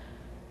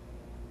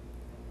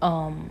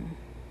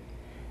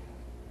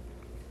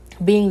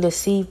 being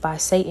deceived by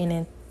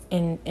Satan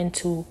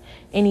into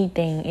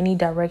any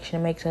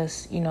direction that makes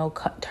us,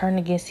 turn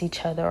against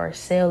each other or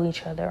sell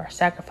each other or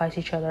sacrifice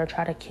each other or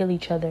try to kill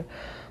each other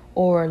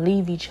or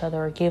leave each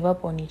other or give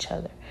up on each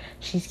other.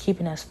 She's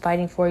keeping us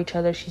fighting for each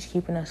other. She's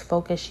keeping us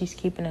focused. She's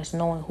keeping us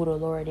knowing who the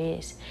Lord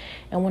is.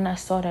 And when I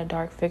saw that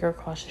dark figure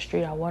across the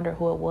street, I wondered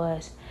who it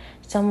was.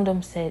 Some of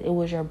them said it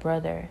was your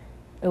brother.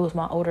 It was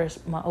my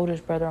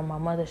oldest brother on my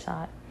mother's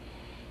side.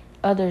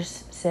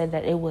 Others said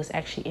that it was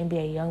actually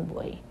NBA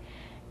Youngboy.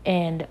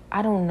 And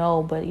I don't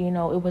know, but it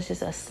was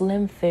just a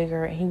slim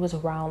figure, and he was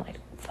around like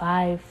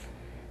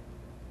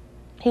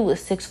he was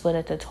 6 foot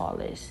at the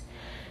tallest.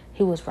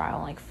 He was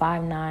around like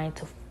 5'9"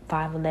 to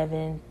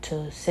 5'11"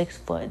 to 6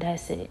 foot.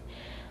 That's it.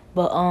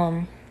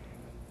 But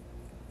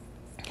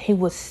he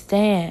would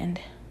stand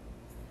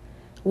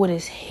with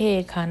his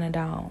head kind of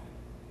down,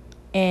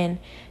 and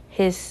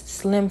his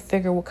slim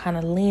figure would kind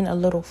of lean a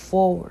little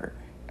forward.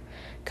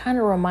 Kind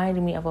of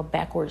reminded me of a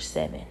backward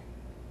 7.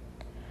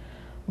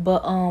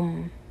 But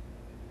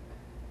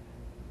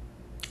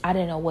I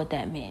didn't know what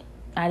that meant.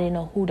 I didn't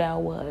know who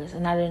that was,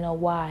 and I didn't know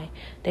why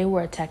they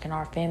were attacking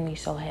our family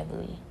so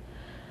heavily.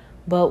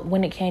 But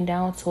when it came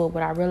down to it,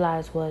 what I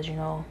realized was,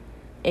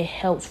 it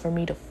helps for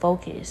me to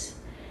focus.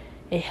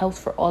 It helps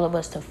for all of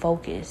us to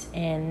focus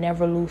and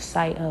never lose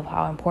sight of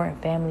how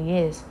important family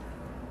is.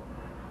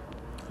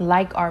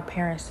 Like our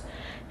parents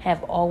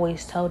have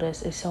always told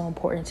us, it's so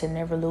important to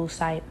never lose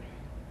sight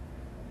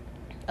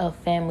of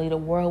family. The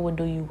world will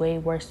do you way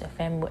worse than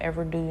family will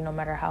ever do you, no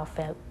matter how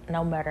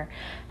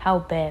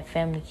bad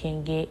family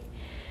can get.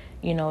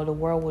 The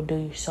world will do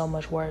you so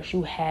much worse.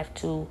 You have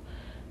to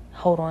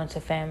hold on to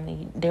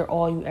family. They're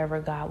all you ever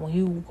got. When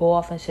you go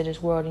off into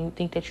this world and you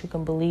think that you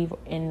can believe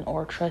in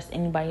or trust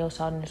anybody else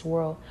out in this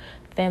world,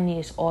 family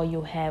is all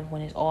you'll have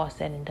when it's all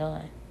said and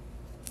done.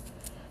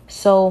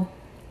 So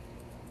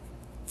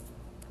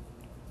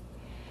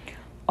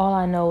all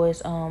I know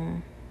is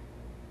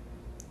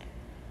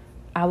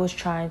I was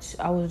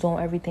doing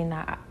everything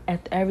that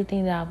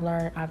I've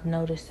learned. I've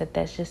noticed that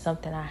that's just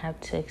something I have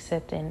to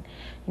accept. And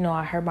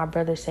I heard my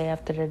brother say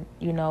after the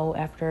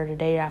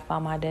day that I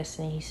found my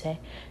destiny, he said,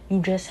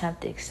 you just have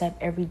to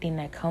accept everything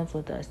that comes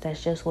with us.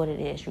 That's just what it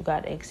is. You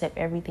got to accept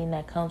everything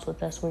that comes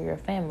with us. We're your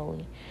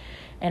family.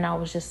 And I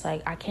was just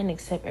like, I can't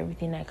accept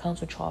everything that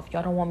comes with y'all. If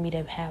y'all don't want me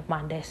to have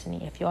my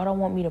destiny, if y'all don't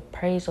want me to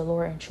praise the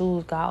Lord and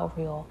choose God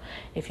over y'all,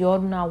 if y'all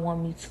do not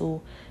want me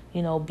to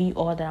be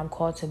all that I'm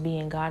called to be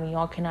in God, and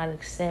y'all cannot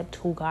accept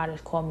who God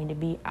has called me to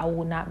be, I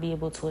will not be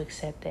able to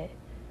accept that.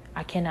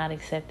 I cannot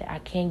accept that. I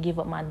can't give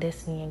up my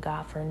destiny in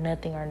God for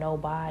nothing or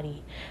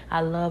nobody.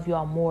 I love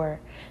y'all more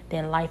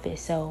than life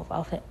itself.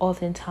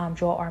 Oftentimes,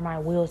 y'all are my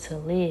will to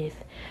live.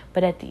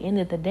 But at the end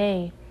of the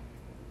day,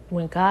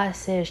 when God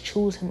says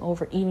choose him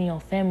over even your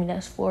family,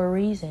 that's for a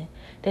reason.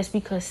 That's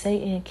because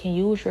Satan can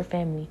use your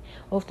family.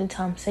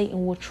 Oftentimes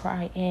Satan will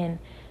try and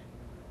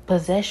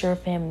possess your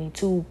family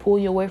to pull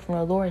you away from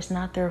the Lord. It's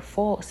not their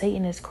fault.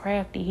 Satan is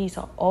crafty. He's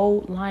an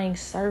old lying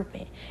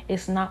serpent.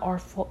 It's not our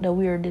fault that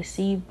we are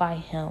deceived by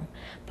him.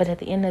 But at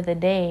the end of the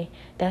day,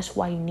 that's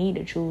why you need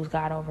to choose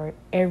God over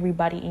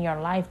everybody in your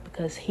life,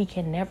 because he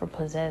can never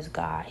possess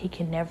God. He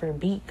can never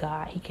beat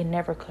God. He can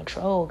never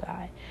control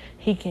God.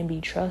 He can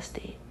be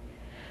trusted.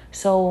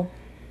 So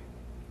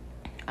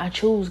I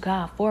choose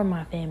God for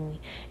my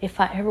family. If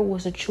I ever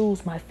was to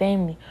choose my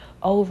family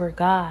over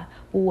God,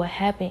 what would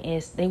happen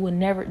is they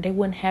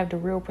wouldn't have the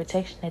real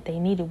protection that they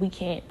needed. We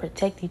can't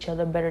protect each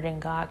other better than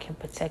God can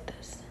protect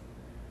us.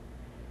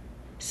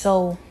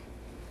 So,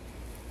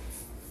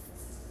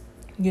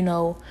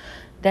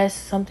 that's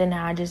something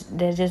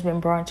that's just been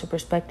brought into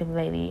perspective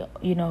lately.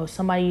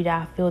 Somebody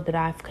that I feel that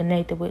I've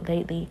connected with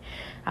lately,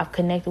 I've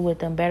connected with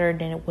them better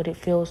than what it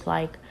feels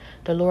like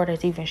the Lord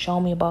has even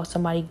shown me about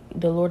somebody.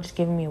 The Lord has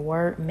given me a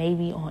word,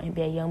 maybe on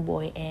NBA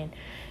Youngboy, and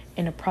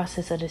in the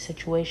process of the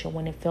situation,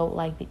 when it felt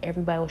like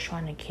everybody was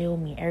trying to kill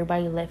me,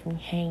 everybody left me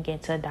hanging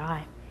to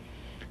die,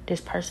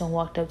 this person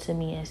walked up to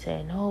me and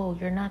said, "No,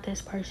 you're not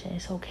this person.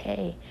 It's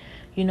okay."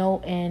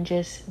 And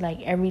just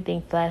like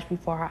everything flashed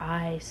before our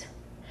eyes.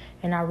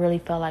 And I really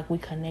felt like we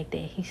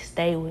connected. He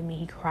stayed with me.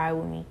 He cried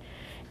with me.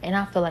 And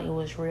I feel like it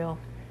was real.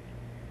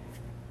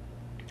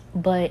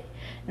 But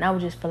now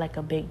would just feel like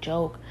a big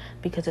joke,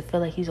 because I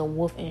feel like he's a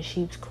wolf in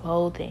sheep's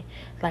clothing.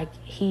 Like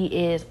he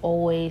is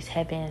always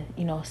having,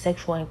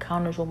 sexual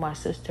encounters with my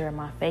sister in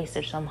my face.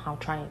 They're somehow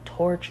trying to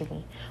torture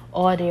me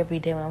all day, every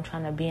day when I'm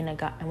trying to be in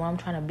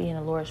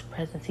the Lord's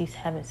presence. He's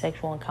having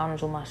sexual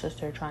encounters with my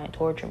sister, trying to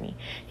torture me.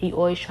 He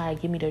always trying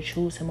to get me to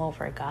choose him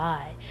over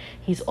God.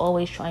 He's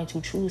always trying to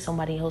choose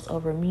somebody else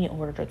over me in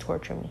order to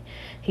torture me.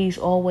 He's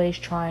always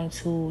trying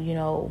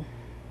to,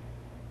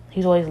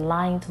 he's always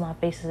lying to my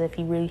face as if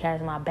he really has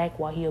my back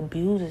while he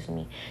abuses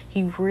me.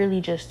 He really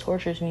just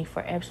tortures me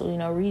for absolutely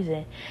no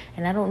reason.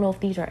 And I don't know if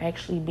these are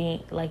actually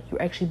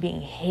you're actually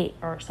being hit,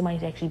 or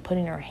somebody's actually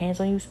putting their hands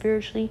on you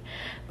spiritually.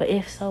 But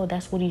if so,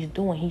 that's what he's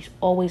doing. He's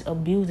always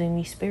abusing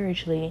me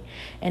spiritually.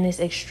 And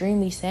it's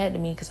extremely sad to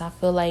me, because I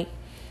feel like,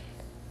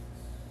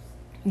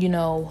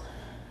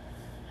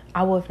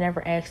 I would have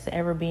never asked to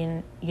ever be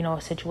in,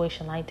 a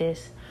situation like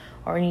this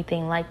or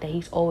anything like that.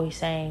 He's always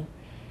saying,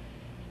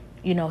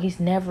 he's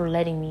never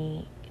letting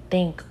me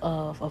think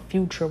of a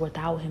future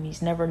without him.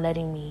 He's never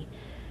letting me,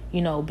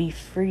 be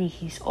free.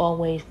 He's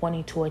always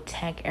wanting to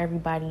attack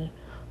everybody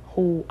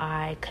who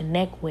I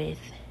connect with,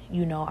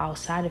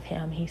 outside of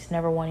him. He's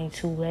never wanting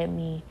to let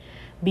me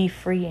be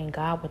free in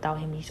God without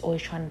him. He's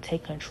always trying to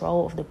take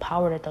control of the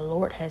power that the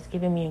Lord has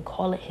given me and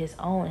call it his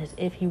own, as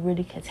if he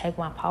really can take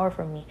my power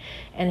from me.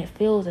 And it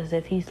feels as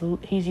if he's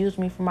used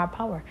me for my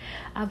power.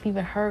 I've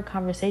even heard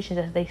conversations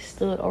as they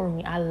stood over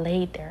me. I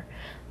laid there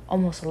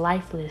almost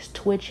lifeless,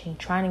 twitching,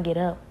 trying to get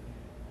up.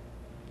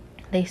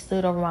 They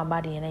stood over my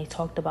body and they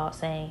talked about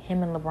saying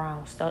him and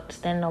LeBron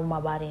standing over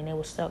my body, and they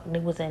was stuck. I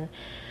don't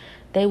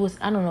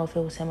know if it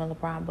was him and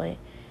LeBron, but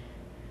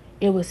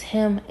it was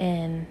him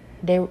and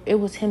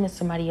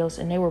somebody else,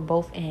 and they were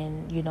both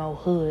in,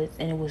 hoods,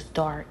 and it was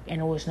dark, and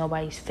it was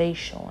nobody's face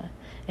showing.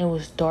 It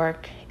was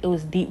dark. It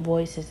was deep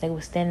voices. They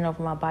were standing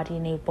over my body,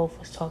 and they both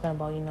was talking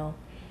about,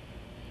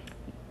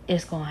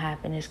 it's gonna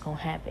happen. It's gonna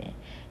happen.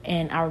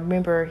 And I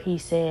remember he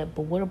said,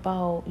 but what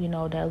about,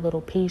 that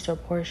little piece or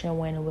portion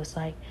when it was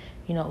like,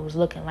 it was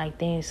looking like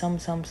things, some.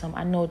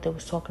 I know what they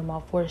was talking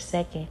about. For a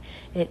second,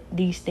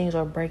 these things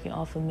are breaking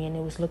off of me, and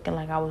it was looking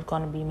like I was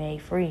going to be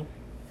made free.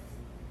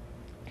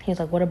 He's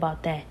like, what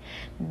about that?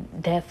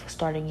 Death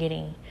started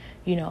getting,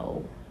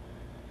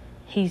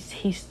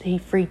 he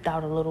freaked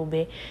out a little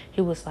bit.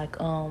 He was like,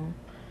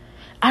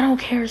 I don't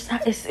care.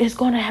 It's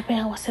going to happen.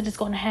 I said it's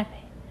going to happen.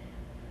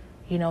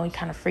 He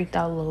kind of freaked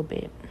out a little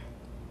bit.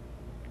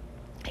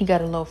 He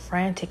got a little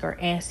frantic or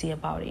antsy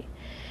about it.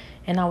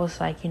 And I was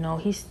like,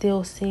 he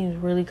still seems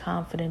really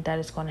confident that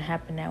it's going to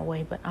happen that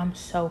way. But I'm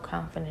so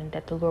confident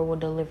that the Lord will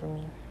deliver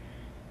me.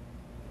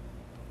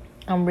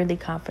 I'm really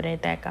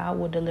confident that God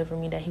will deliver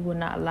me, that he will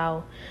not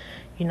allow,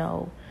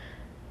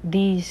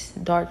 these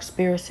dark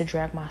spirits to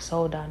drag my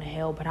soul down to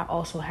hell. But I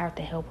also have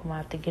to help him. I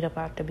have to get up.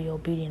 I have to be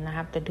obedient. I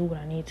have to do what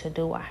I need to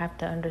do. I have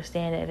to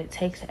understand that it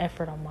takes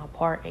effort on my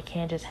part. It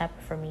can't just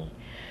happen for me.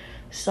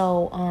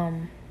 So,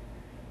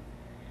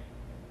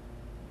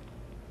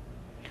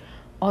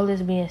 all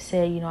this being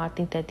said, I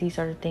think that these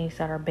are the things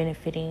that are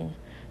benefiting,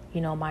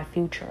 my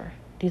future.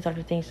 These are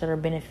the things that are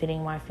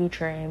benefiting my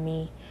future and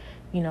me,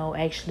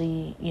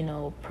 actually,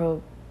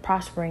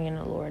 prospering in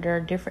the Lord. There are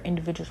different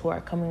individuals who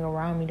are coming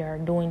around me that are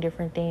doing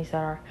different things, that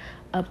are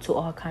up to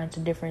all kinds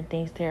of different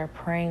things. They are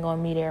praying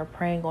on me. They are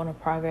praying on the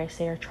progress.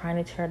 They are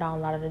trying to tear down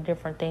a lot of the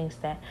different things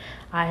that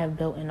I have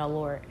built in the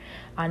Lord.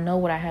 I know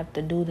what I have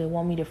to do. They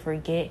want me to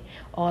forget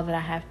all that I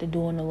have to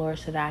do in the Lord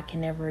so that I can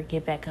never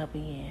get back up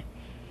again.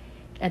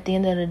 At the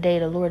end of the day,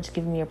 the Lord's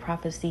giving me a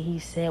prophecy. He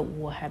said what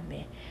will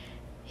happen.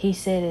 He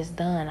said it's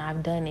done.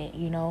 I've done it,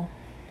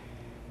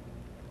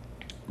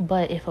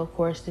 But if, of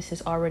course, this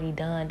is already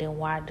done, then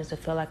why does it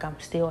feel like I'm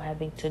still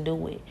having to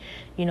do it?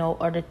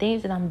 Are the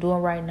things that I'm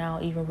doing right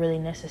now even really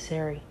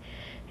necessary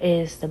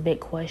is the big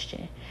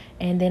question.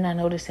 And then I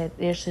noticed that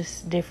there's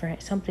this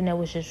something that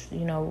was just,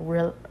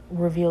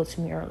 revealed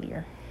to me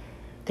earlier.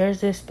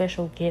 There's this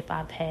special gift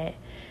I've had,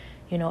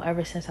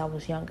 ever since I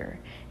was younger.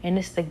 And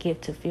it's the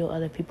gift to feel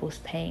other people's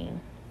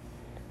pain.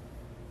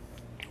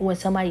 When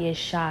somebody is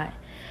shot,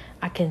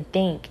 I can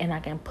think and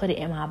I can put it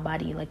in my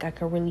body. Like, I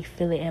can really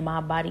feel it in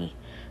my body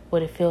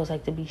what it feels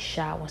like to be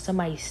shot. When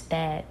somebody's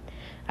stabbed,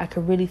 I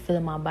can really feel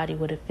in my body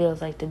what it feels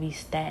like to be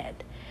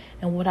stabbed.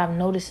 And what I've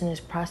noticed in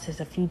this process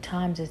a few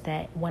times is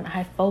that when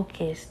I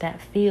focus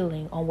that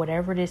feeling on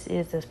whatever this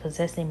is that's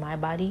possessing my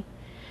body,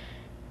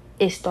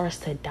 it starts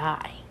to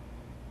die.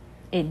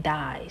 It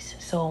dies.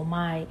 So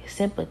my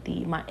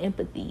sympathy, my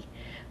empathy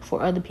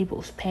for other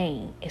people's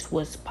pain is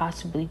what's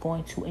possibly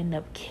going to end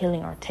up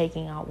killing or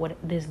taking out what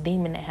this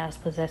demon that has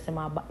possessed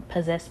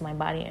my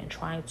body and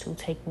trying to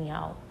take me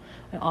out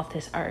and off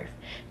this earth,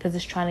 because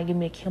it's trying to get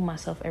me to kill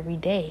myself every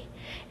day,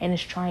 and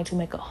it's trying to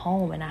make a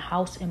home and a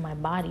house in my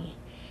body,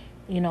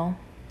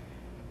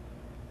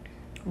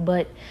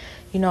 but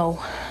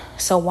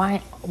so why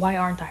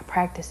aren't I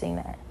practicing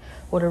that?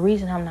 Well, the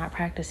reason I'm not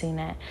practicing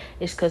that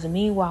is because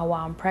meanwhile,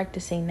 while I'm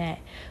practicing that,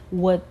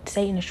 what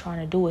Satan is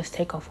trying to do is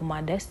take off of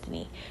my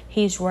destiny.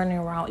 He's running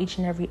around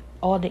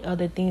all the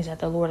other things that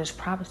the Lord has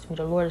promised me.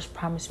 The Lord has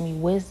promised me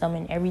wisdom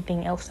and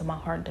everything else that my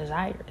heart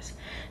desires.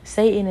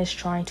 Satan is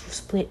trying to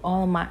split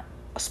my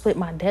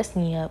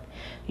destiny up,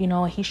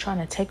 and he's trying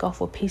to take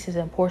off with pieces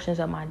and portions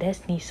of my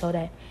destiny so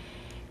that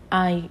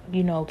I,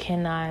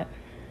 cannot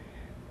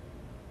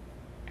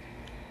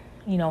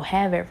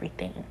have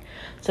everything,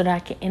 so that I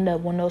can end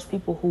up one of those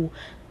people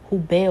who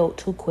bailed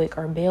too quick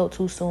or bailed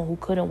too soon, who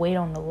couldn't wait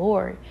on the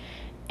Lord.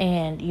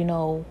 And,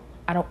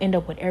 I don't end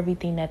up with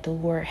everything that the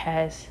Lord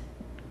has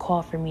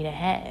called for me to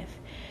have.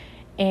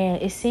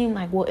 And it seemed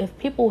like, well, if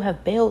people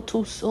have bailed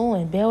too soon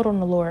and bailed on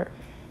the Lord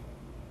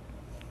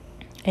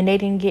and they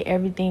didn't get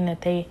everything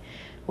that they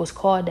was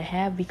called to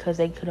have because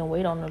they couldn't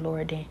wait on the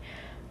Lord, then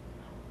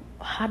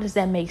how does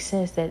that make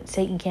sense that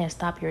Satan can't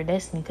stop your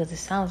destiny? Because it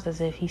sounds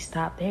as if he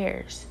stopped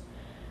theirs.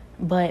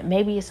 But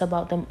maybe it's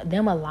about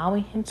them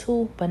allowing him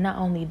to. But not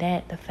only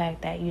that, the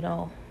fact that,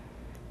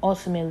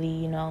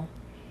 ultimately,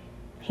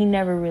 he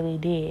never really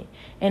did.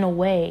 In a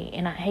way,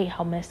 and I hate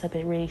how messed up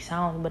it really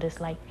sounds, but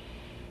it's like,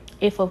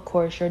 if, of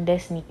course, your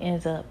destiny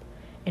ends up,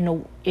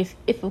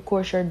 if of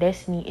course, your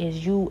destiny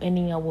is you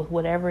ending up with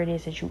whatever it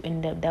is that you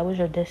end up, that was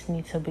your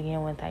destiny to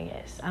begin with, I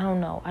guess. I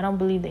don't know. I don't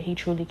believe that he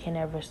truly can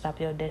ever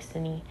stop your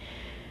destiny.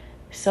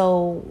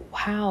 So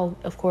how,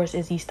 of course,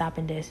 is he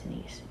stopping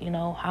destinies?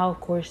 How,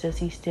 of course, does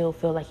he still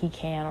feel like he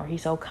can, or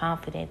he's so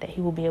confident that he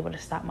will be able to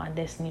stop my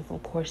destiny?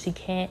 Of course he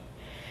can't.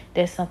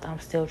 That's something I'm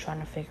still trying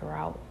to figure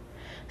out.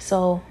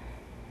 So,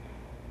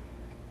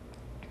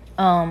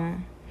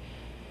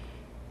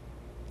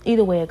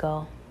 either way it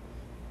go,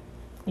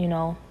 I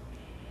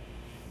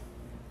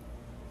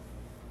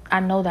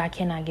know that I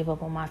cannot give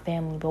up on my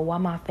family, but why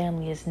my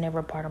family is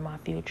never part of my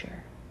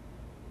future.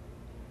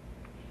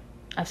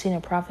 I've seen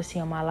a prophecy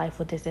on my life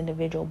with this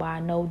individual, but I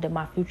know that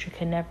my future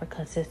can never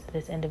consist of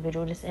this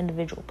individual. This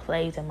individual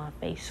plays in my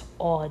face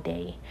all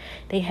day.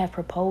 They have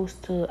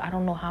proposed to I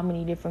don't know how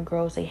many different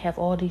girls. They have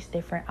all these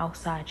different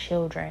outside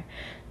children.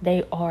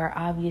 They are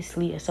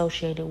obviously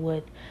associated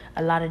with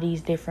a lot of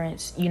these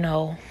different,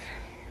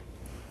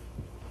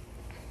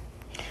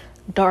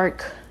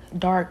 dark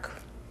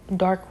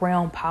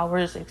realm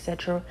powers,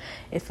 etc.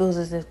 It feels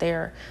as if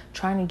they're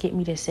trying to get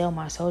me to sell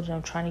my soul to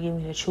them, trying to get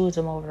me to choose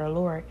them over the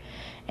Lord.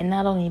 And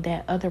not only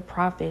that, other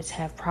prophets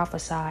have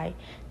prophesied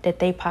that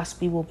they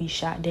possibly will be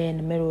shot dead in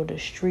the middle of the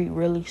street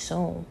really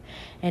soon.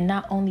 And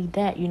not only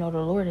that, the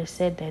Lord has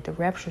said that the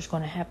rapture is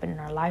going to happen in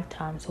our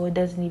lifetime. So it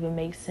doesn't even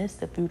make sense,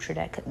 the future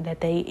that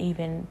they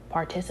even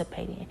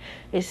participate in.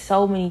 It's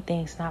so many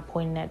things not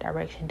pointing in that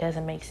direction.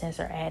 Doesn't make sense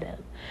or add up.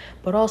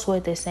 But also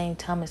at the same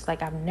time, it's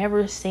like I've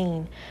never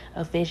seen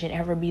a vision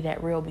ever be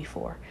that real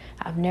before.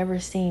 I've never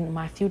seen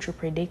my future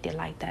predicted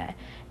like that.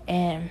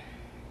 And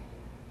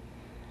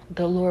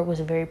the Lord was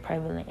very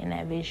prevalent in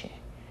that vision.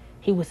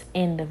 He was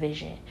in the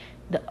vision.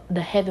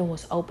 The heaven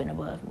was open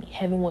above me.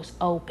 Heaven was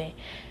open.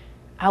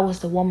 I was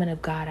the woman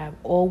of God I've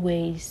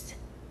always,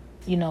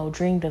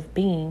 dreamed of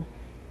being,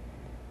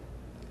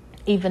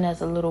 even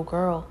as a little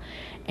girl.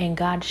 And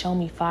God showed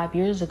me 5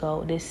 years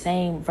ago this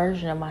same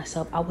version of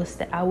myself. I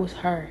was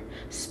her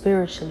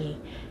spiritually,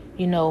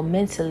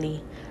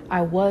 mentally.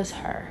 I was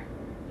her,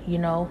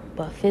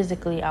 but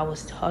physically I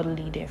was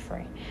totally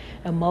different.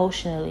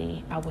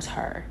 Emotionally, I was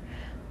her.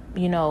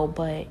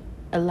 But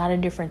a lot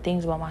of different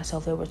things about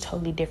myself that were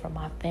totally different.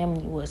 My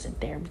family wasn't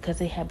there because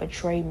they had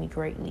betrayed me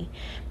greatly.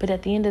 But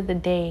at the end of the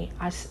day,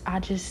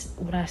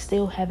 what I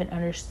still haven't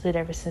understood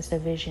ever since the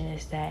vision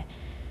is that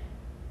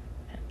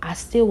I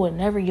still would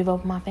never give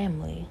up my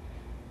family.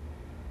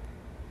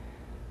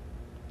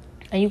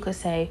 And you could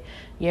say,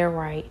 you're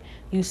right.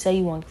 You say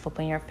you won't give up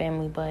on your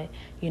family, but,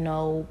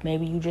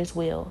 maybe you just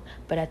will.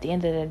 But at the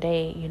end of the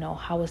day,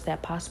 how is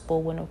that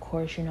possible when, of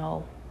course,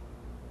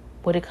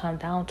 what it comes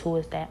down to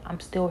is that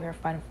I'm still here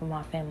fighting for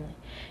my family.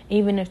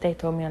 Even if they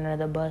throw me under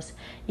the bus,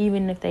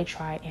 even if they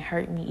try and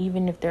hurt me,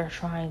 even if they're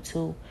trying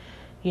to,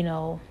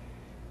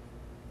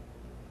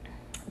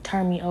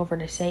 turn me over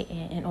to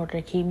Satan in order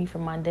to keep me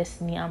from my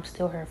destiny, I'm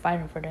still here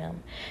fighting for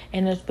them.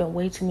 And there's been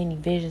way too many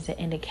visions and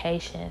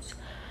indications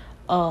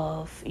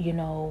of,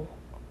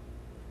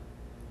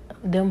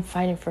 them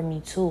fighting for me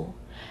too.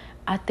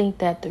 I think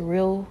that the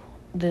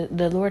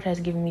Lord has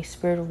given me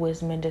spirit of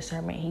wisdom and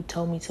discernment. He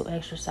told me to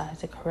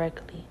exercise it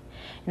correctly.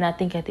 And I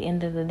think at the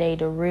end of the day,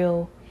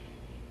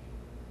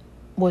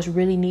 what's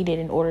really needed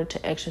in order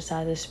to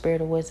exercise the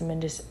spirit of wisdom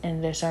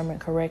and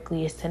discernment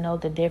correctly is to know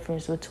the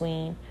difference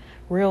between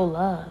real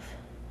love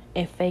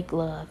and fake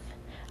love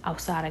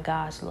outside of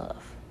God's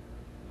love.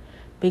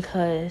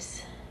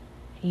 Because,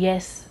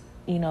 yes,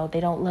 they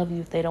don't love you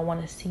if they don't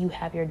want to see you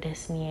have your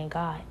destiny in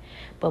God.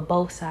 But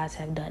both sides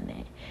have done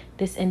that.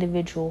 This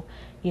individual,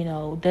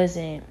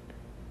 it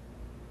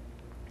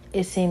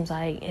seems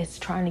like it's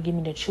trying to get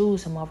me to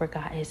choose him over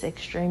God. It's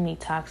extremely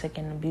toxic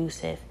and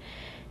abusive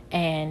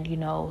and,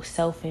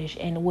 selfish,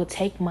 and would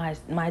take my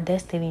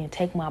destiny and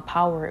take my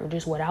power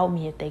just without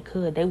me if they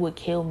could. They would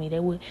kill me.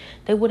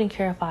 They wouldn't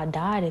care if I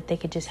died if they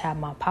could just have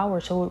my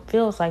power. So it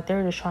feels like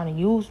they're just trying to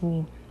use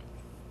me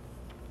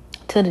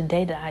to the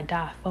day that I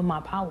die for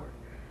my power.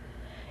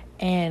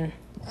 And,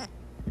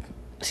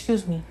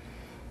 excuse me,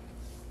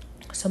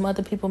 some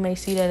other people may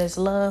see that as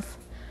love,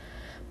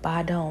 but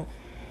I don't.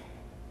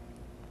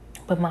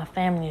 But my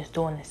family is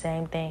doing the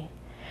same thing.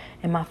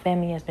 And my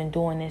family has been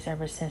doing this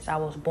ever since I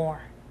was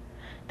born.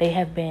 They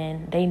have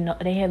been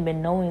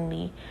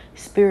knowingly,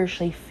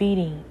 spiritually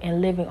feeding and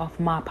living off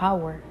my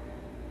power.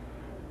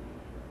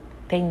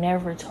 They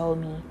never told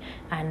me.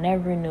 I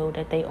never knew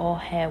that they all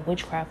had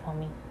witchcraft on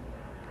me.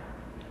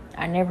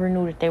 I never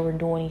knew that they were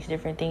doing these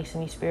different things to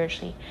me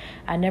spiritually.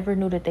 I never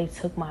knew that they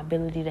took my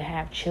ability to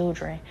have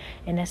children,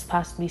 and that's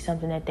possibly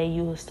something that they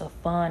use to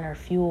fund or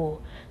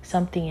fuel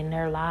something in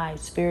their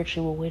lives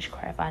spiritually with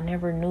witchcraft. I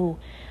never knew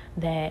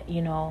that,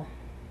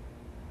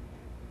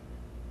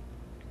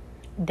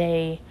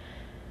 they,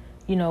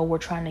 were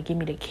trying to get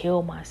me to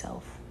kill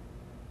myself.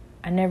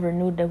 I never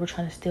knew they were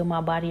trying to steal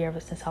my body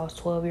ever since I was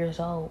 12 years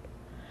old.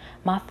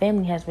 My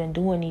family has been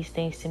doing these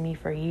things to me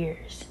for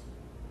years.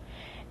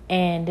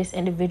 And this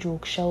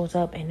individual shows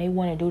up and they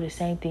want to do the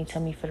same thing to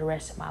me for the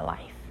rest of my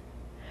life.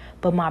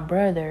 But my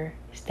brother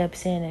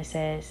steps in and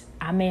says,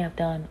 I may have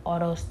done all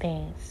those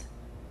things,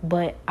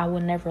 but I will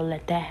never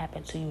let that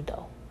happen to you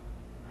though.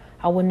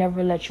 I will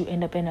never let you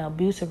end up in an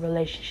abusive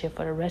relationship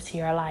for the rest of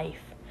your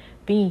life,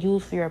 being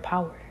used for your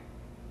power,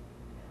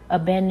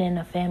 abandoning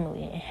a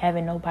family and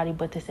having nobody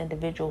but this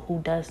individual who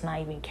does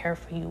not even care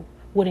for you,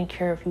 wouldn't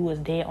care if you was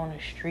dead on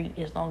the street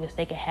as long as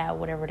they could have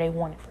whatever they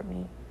wanted from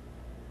you.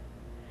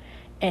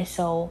 And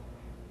so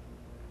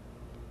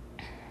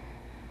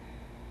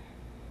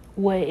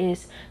what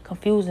is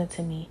confusing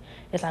to me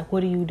is like, what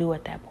do you do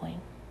at that point?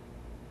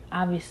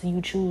 Obviously,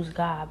 you choose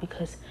God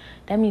because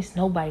that means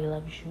nobody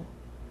loves you.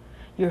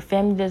 Your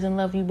family doesn't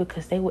love you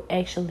because they would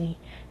actually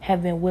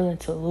have been willing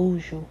to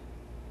lose you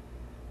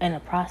in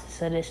the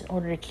process of this in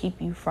order to keep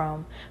you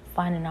from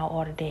finding out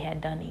all that they had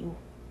done to you.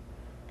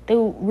 They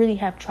would really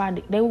have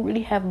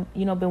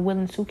been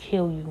willing to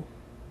kill you.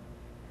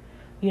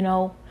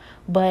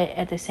 But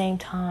at the same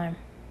time,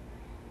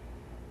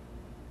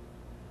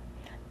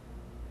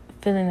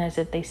 feeling as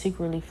if they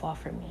secretly fought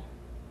for me.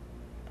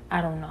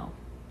 I don't know.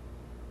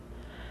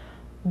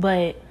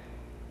 But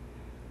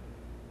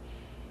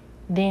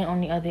then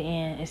on the other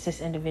end, it's this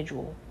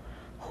individual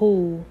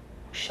who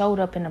showed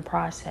up in the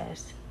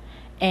process,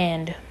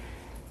 and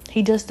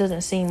he just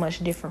doesn't seem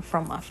much different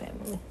from my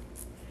family.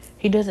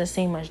 He doesn't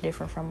seem much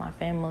different from my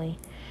family.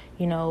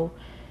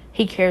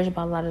 He cares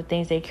about a lot of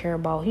things they care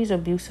about. He's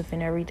abusive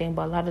and everything,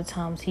 but a lot of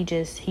times he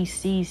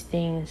sees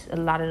things a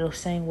lot of those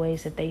same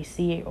ways that they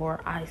see it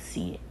or I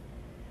see it.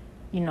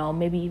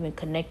 Maybe even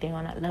connecting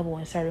on that level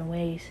in certain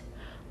ways.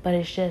 But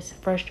it's just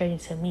frustrating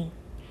to me.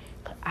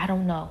 I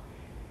don't know.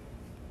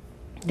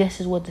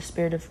 This is what the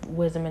spirit of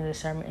wisdom and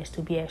discernment is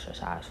to be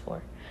exercised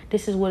for.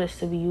 This is what it's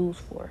to be used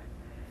for.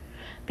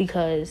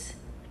 Because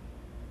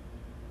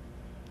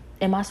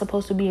am I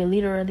supposed to be a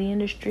leader of the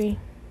industry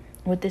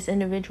with this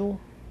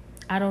individual?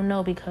 I don't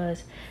know,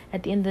 because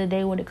at the end of the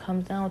day, what it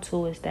comes down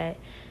to is that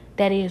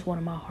is one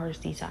of my heart's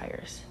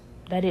desires.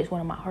 That is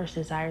one of my heart's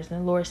desires.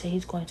 And the Lord said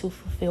he's going to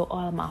fulfill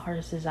all of my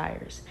heart's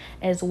desires,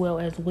 as well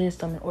as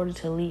wisdom in order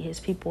to lead his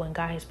people and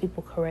guide his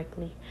people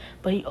correctly.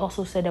 But he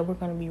also said that we're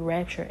going to be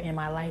raptured in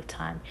my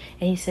lifetime.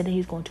 And he said that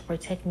he's going to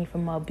protect me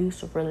from an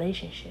abusive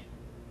relationship.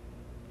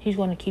 He's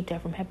going to keep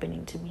that from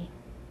happening to me.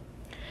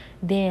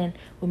 Then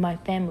with my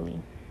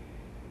family,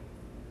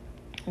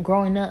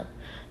 growing up,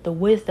 the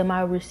wisdom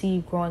I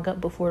received growing up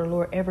before the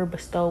Lord ever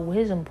bestowed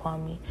wisdom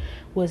upon me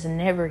was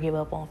never give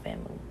up on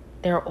family.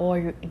 They're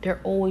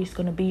always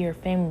going to be your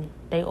family.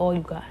 They all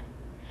you got.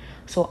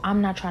 So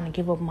I'm not trying to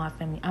give up my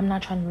family. I'm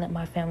not trying to let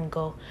my family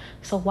go.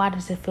 So why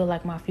does it feel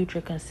like my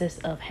future consists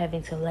of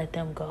having to let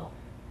them go?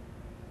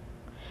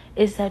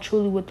 Is that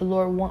truly what the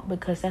Lord wants?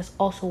 Because that's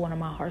also one of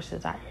my heart's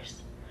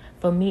desires.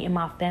 For me and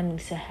my family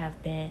to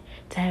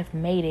have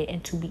made it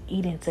and to be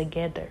eating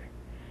together.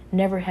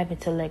 Never having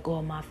to let go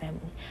of my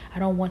family. I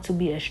don't want to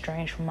be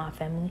estranged from my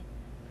family.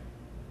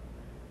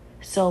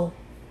 So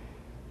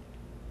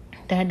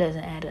that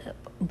doesn't add up.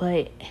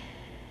 But,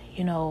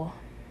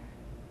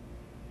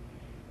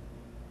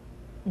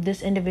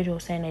 this individual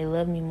saying they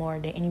love me more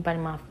than anybody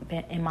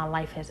in my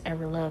life has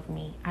ever loved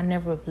me. I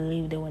never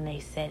believed it when they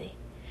said it.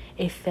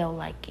 It felt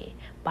like it,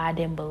 but I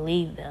didn't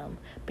believe them,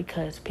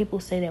 because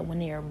people say that when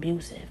they're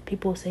abusive.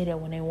 People say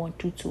that when they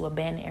want you to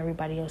abandon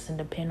everybody else and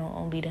depend on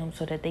only them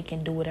so that they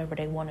can do whatever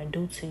they want to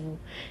do to you,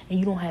 and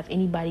you don't have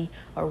anybody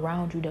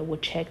around you that will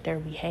check their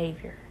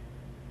behavior.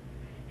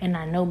 And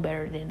I know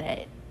better than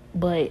that.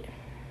 But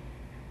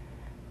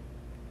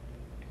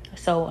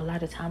so a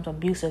lot of times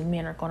abusive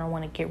men are going to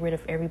want to get rid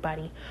of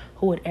everybody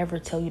who would ever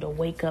tell you to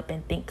wake up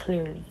and think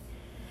clearly,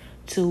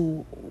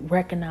 to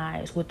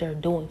recognize what they're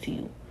doing to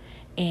you,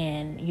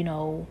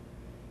 and,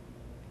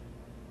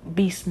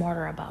 be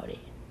smarter about it.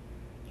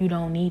 You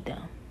don't need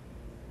them.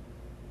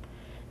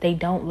 They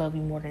don't love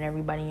you more than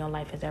everybody in your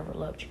life has ever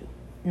loved you.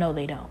 No,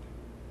 they don't.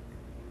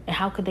 And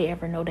how could they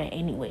ever know that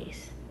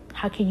anyways?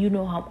 How could you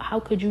know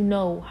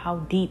how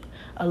deep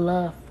a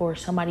love for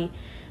somebody,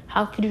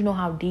 how could you know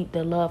how deep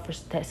the love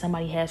that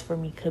somebody has for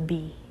me could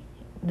be?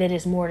 That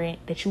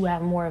you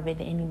have more of it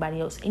than anybody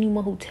else.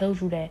 Anyone who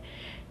tells you that,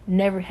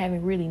 never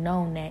having really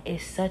known that,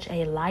 is such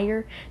a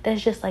liar.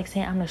 That's just like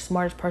saying I'm the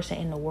smartest person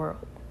in the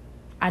world.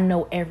 I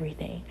know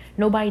everything.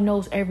 Nobody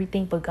knows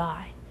everything but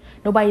God.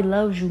 Nobody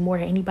loves you more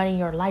than anybody in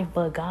your life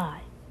but God.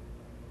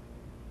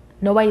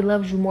 Nobody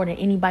loves you more than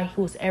anybody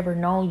who has ever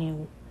known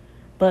you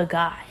but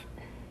God.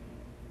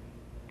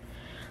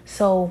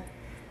 So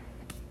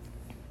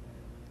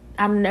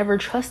I've never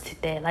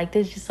trusted that. Like,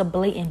 this is just a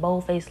blatant,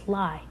 bold-faced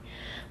lie.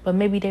 But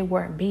maybe they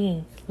weren't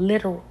being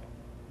literal.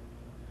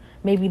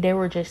 Maybe they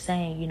were just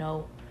saying,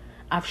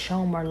 I've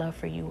shown more love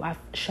for you. I've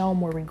shown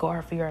more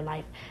regard for your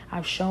life.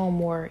 I've shown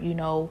more,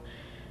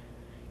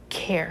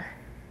 care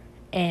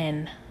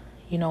and,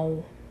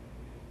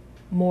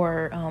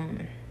 more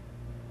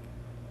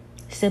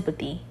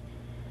sympathy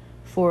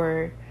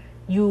for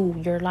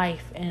you, your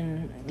life,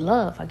 and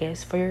love, I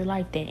guess, for your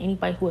life than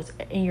anybody who is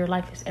in your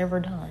life has ever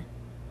done.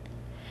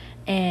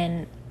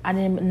 And I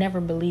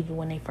never believed it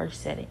when they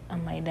first said it.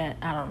 I'm like, that,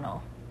 I don't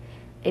know.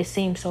 It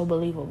seemed so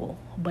believable,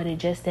 but it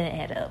just didn't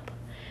add up.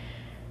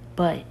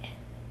 But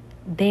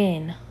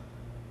then,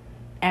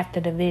 after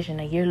the vision,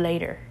 a year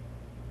later,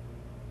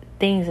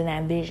 things in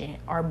that vision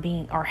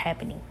are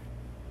happening.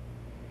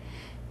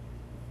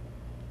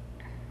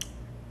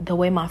 The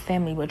way my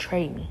family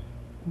betrayed me,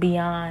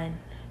 beyond,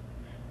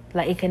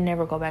 like, it could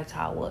never go back to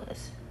how it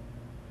was.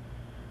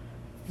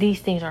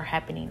 These things are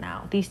happening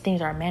now. These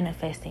things are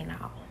manifesting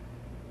now.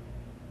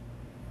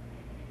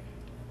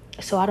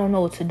 So I don't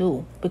know what to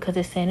do, because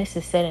it's saying this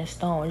is set in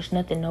stone. There's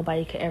nothing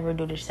nobody could ever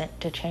do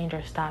to change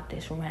or stop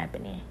this from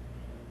happening.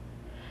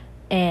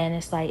 And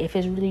it's like, if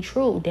it's really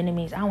true, then it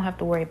means I don't have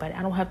to worry about it.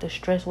 I don't have to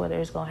stress whether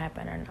it's going to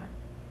happen or not.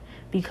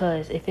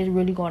 Because if it's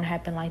really going to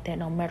happen like that,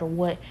 no matter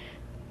what,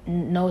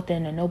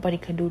 nothing that nobody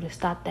can do to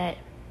stop that,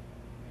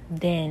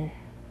 then,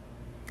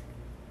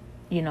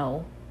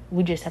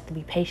 we just have to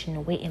be patient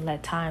and wait and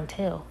let time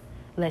tell.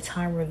 Let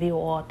time reveal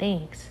all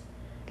things.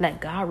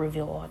 Let God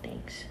reveal all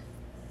things.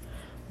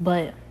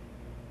 But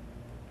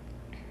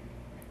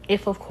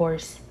if, of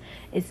course,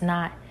 it's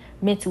not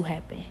meant to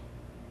happen,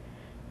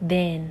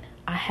 then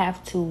I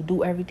have to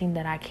do everything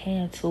that I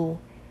can to,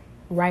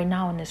 right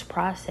now in this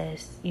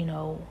process,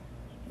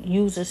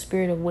 use the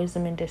spirit of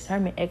wisdom and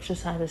discernment,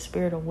 exercise the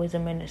spirit of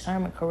wisdom and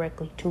discernment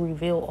correctly to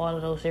reveal all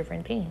of those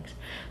different things.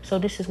 So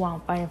this is why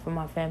I'm fighting for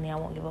my family. I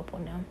won't give up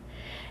on them.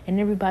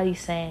 And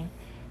everybody's saying,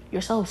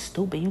 you're so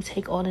stupid. You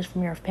take all this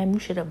from your family. You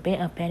should have been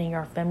abandoning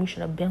your family. You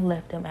should have been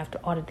left them after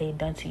all that they've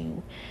done to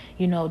you.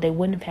 They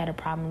wouldn't have had a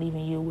problem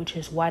leaving you, which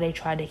is why they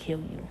tried to kill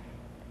you.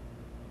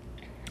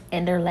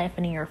 And they're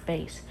laughing in your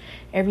face.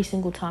 Every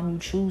single time you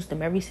choose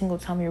them, every single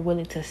time you're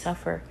willing to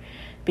suffer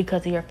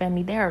because of your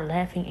family, they are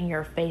laughing in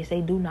your face.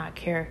 They do not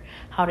care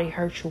how they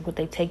hurt you, what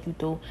they take you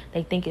through.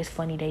 They think it's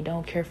funny. They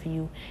don't care for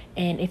you.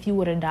 And if you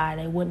would have died,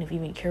 they wouldn't have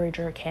even carried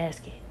your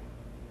casket.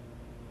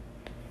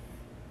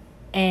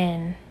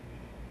 And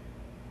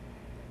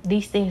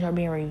these things are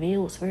being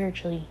revealed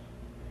spiritually,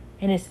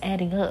 and it's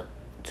adding up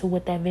to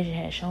what that vision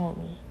had shown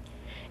me.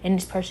 And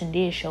this person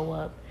did show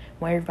up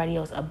when everybody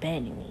else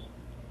abandoned me,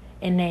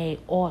 and they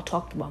all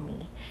talked about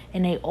me,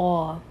 and they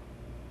all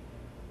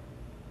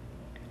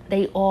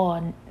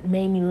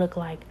made me look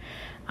like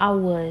I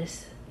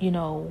was,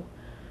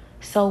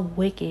 so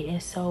wicked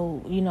and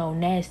so,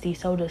 nasty,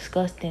 so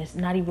disgusting, it's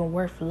not even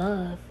worth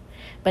love.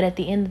 But at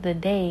the end of the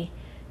day,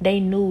 they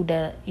knew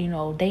that,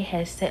 they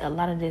had set a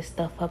lot of this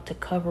stuff up to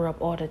cover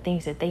up all the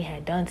things that they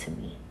had done to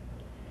me.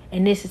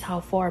 And this is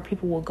how far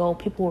people will go.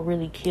 People will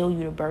really kill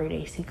you to bury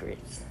their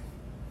secrets.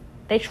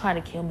 They try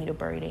to kill me to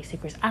bury their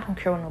secrets. I don't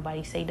care what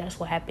nobody say. That's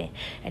what happened.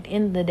 At the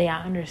end of the day,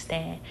 I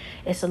understand.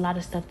 It's a lot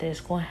of stuff that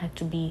is going to have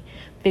to be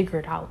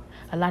figured out.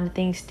 A lot of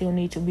things still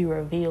need to be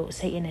revealed.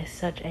 Satan is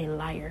such a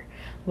liar.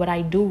 But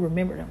I do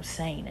remember them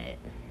saying it.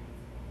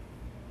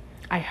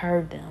 I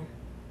heard them.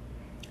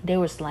 They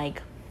was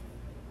like,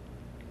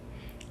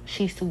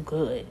 she's too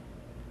good.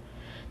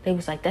 They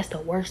was like, that's the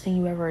worst thing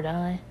you ever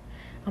done.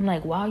 I'm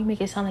like, wow, you make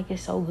it sound like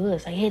it's so good.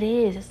 It's like, it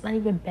is. It's not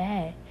even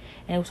bad.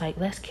 And it was like,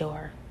 let's kill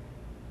her.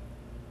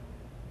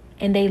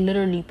 And they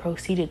literally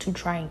proceeded to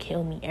try and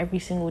kill me every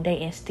single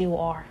day and still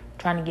are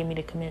trying to get me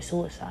to commit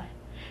suicide.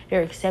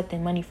 They're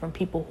accepting money from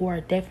people who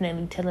are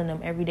definitely telling them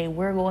every day,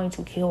 we're going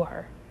to kill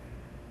her.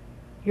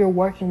 You're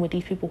working with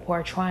these people who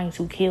are trying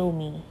to kill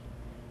me,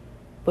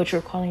 but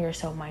you're calling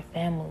yourself my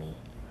family.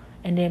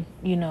 And then,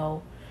 you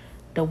know,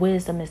 the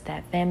wisdom is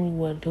that family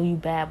will do you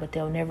bad, but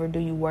they'll never do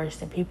you worse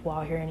than people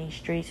out here in these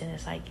streets. And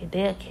it's like,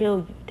 they'll kill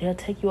you. They'll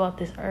take you off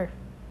this earth.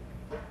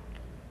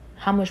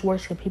 How much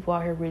worse can people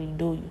out here really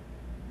do you?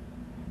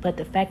 But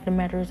the fact of the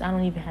matter is, I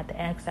don't even have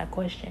to ask that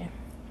question.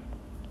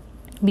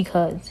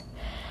 Because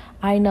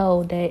I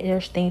know that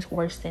there's things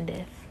worse than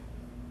death.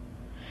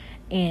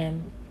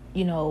 And,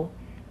 you know,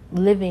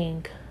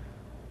 living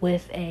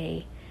with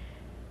a,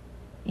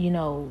 you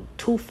know,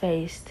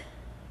 two-faced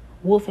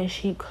wolf in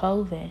sheep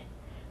clothing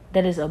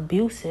that is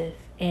abusive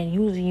and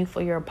using you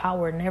for your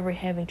power, never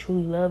having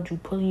truly loved you,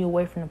 pulling you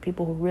away from the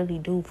people who really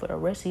do for the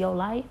rest of your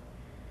life,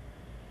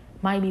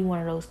 might be one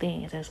of those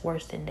things that's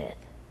worse than death.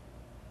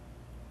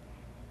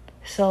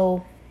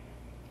 So,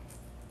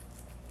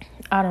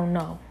 I don't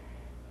know.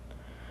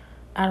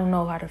 I don't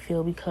know how to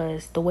feel,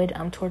 because the way that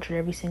I'm tortured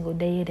every single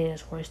day, it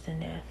is worse than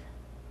death.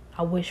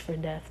 I wish for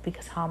death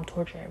because how I'm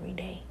tortured every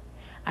day.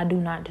 I do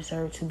not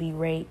deserve to be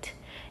raped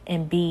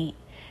and beat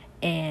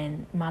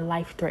and my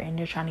life threatened.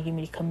 They're trying to get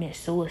me to commit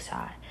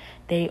suicide.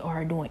 They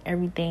are doing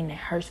everything that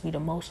hurts me the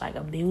most, like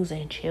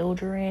abusing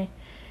children.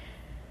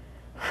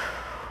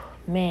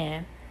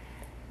 Man.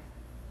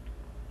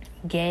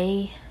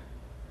 Gay.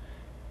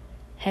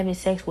 Having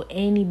sex with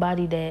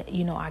anybody that,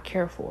 you know, I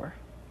care for.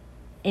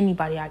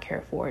 Anybody I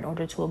care for in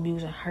order to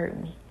abuse and hurt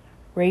me.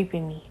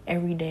 Raping me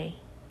every day.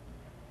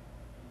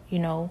 You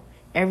know,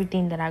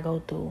 everything that I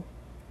go through.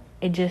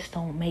 It just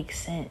don't make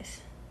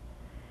sense.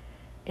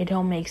 It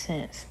don't make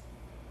sense.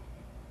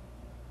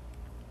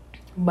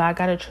 But I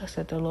gotta trust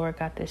that the Lord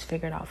got this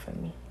figured out for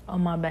me.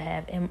 On my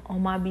behalf. And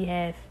on my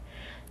behalf,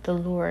 the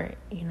Lord,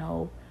 you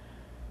know,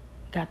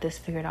 got this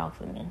figured out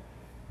for me.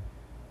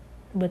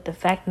 But the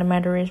fact of the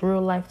matter is,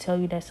 real life tell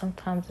you that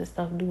sometimes this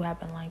stuff do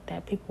happen like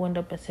that. People end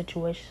up in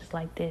situations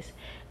like this.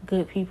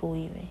 Good people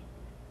even.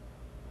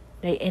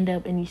 They end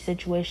up in these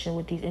situations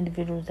with these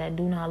individuals that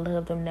do not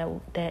love them,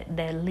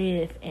 that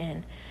live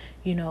and,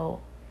 you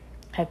know,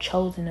 have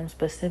chosen them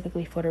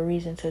specifically for the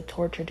reason to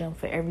torture them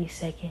for every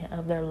second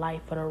of their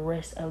life, for the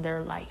rest of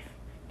their life.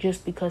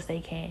 Just because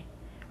they can.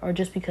 Or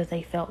just because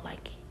they felt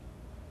like it.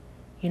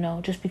 You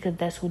know, just because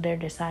that's who they're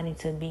deciding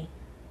to be.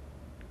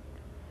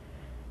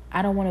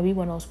 I don't want to be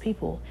one of those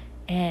people.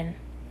 And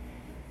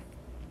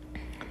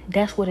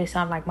that's what it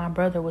sounded like my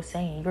brother was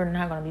saying. You're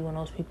not going to be one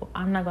of those people.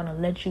 I'm not going to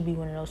let you be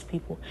one of those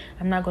people.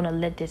 I'm not going to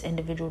let this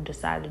individual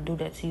decide to do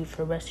that to you for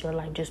the rest of your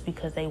life just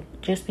because they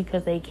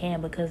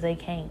can, because they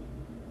can't.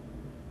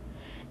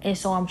 And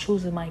so I'm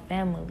choosing my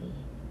family.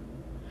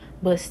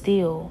 But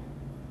still,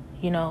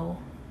 you know,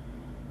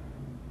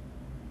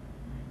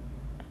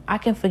 I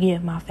can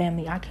forgive my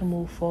family. I can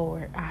move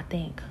forward, I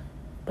think.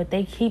 But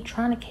they keep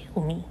trying to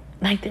kill me.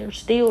 Like, they're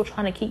still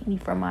trying to keep me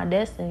from my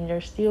destiny. They're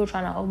still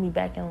trying to hold me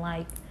back in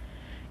life.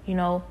 You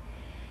know,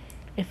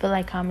 it feel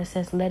like common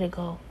sense, let it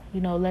go.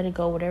 You know, let it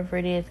go. Whatever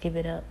it is, give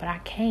it up. But I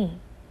can't.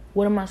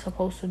 What am I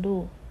supposed to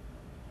do?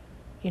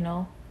 You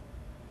know,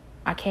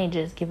 I can't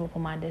just give up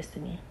on my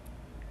destiny.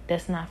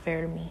 That's not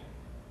fair to me.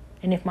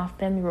 And if my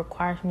family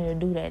requires me to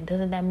do that,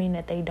 doesn't that mean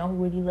that they don't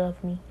really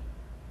love me?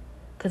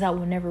 Because I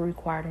would never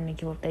require them to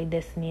give up their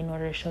destiny in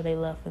order to show they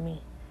love for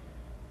me.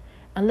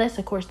 Unless,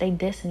 of course, their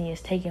destiny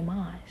is taking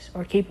mine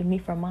or keeping me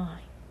from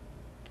mine.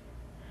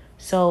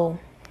 So,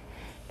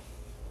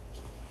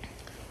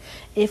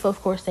 if,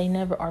 of course, they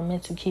never are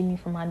meant to keep me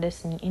from my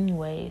destiny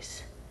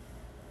anyways,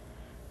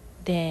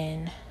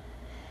 then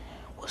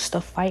what's the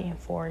fighting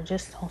for? It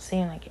just don't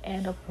seem like it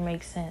add up or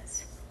make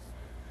sense.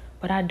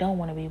 But I don't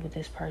want to be with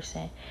this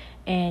person.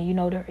 And, you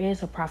know, there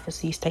is a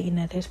prophecy stating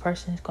that this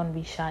person is going to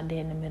be shot dead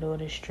in the middle of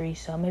the street.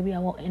 So maybe I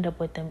won't end up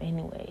with them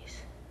anyways.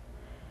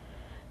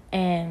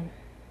 And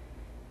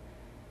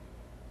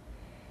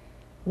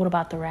what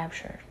about the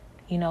rapture?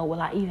 You know, will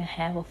I even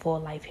have a full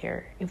life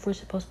here? If we're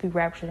supposed to be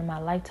raptured in my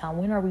lifetime,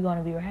 when are we going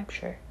to be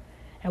raptured?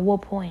 At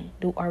what point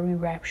are we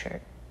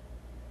raptured?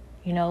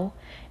 You know?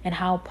 And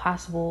how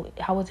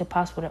is it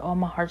possible that all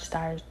my heart's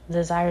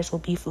desires will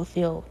be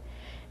fulfilled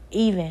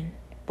even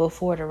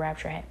before the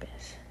rapture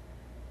happens?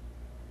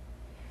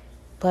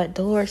 But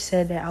the Lord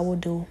said that I will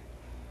do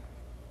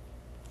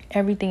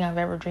everything I've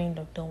ever dreamed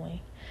of doing.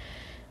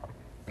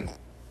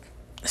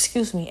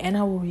 And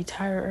I will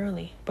retire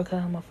early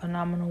because I'm a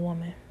phenomenal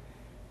woman.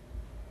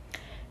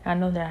 I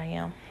know that I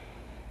am.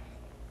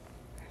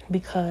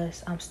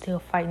 Because I'm still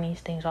fighting these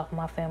things off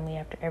my family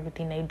after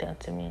everything they've done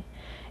to me.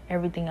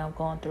 Everything I've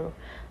gone through.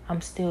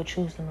 I'm still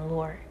choosing the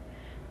Lord.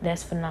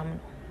 That's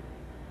phenomenal.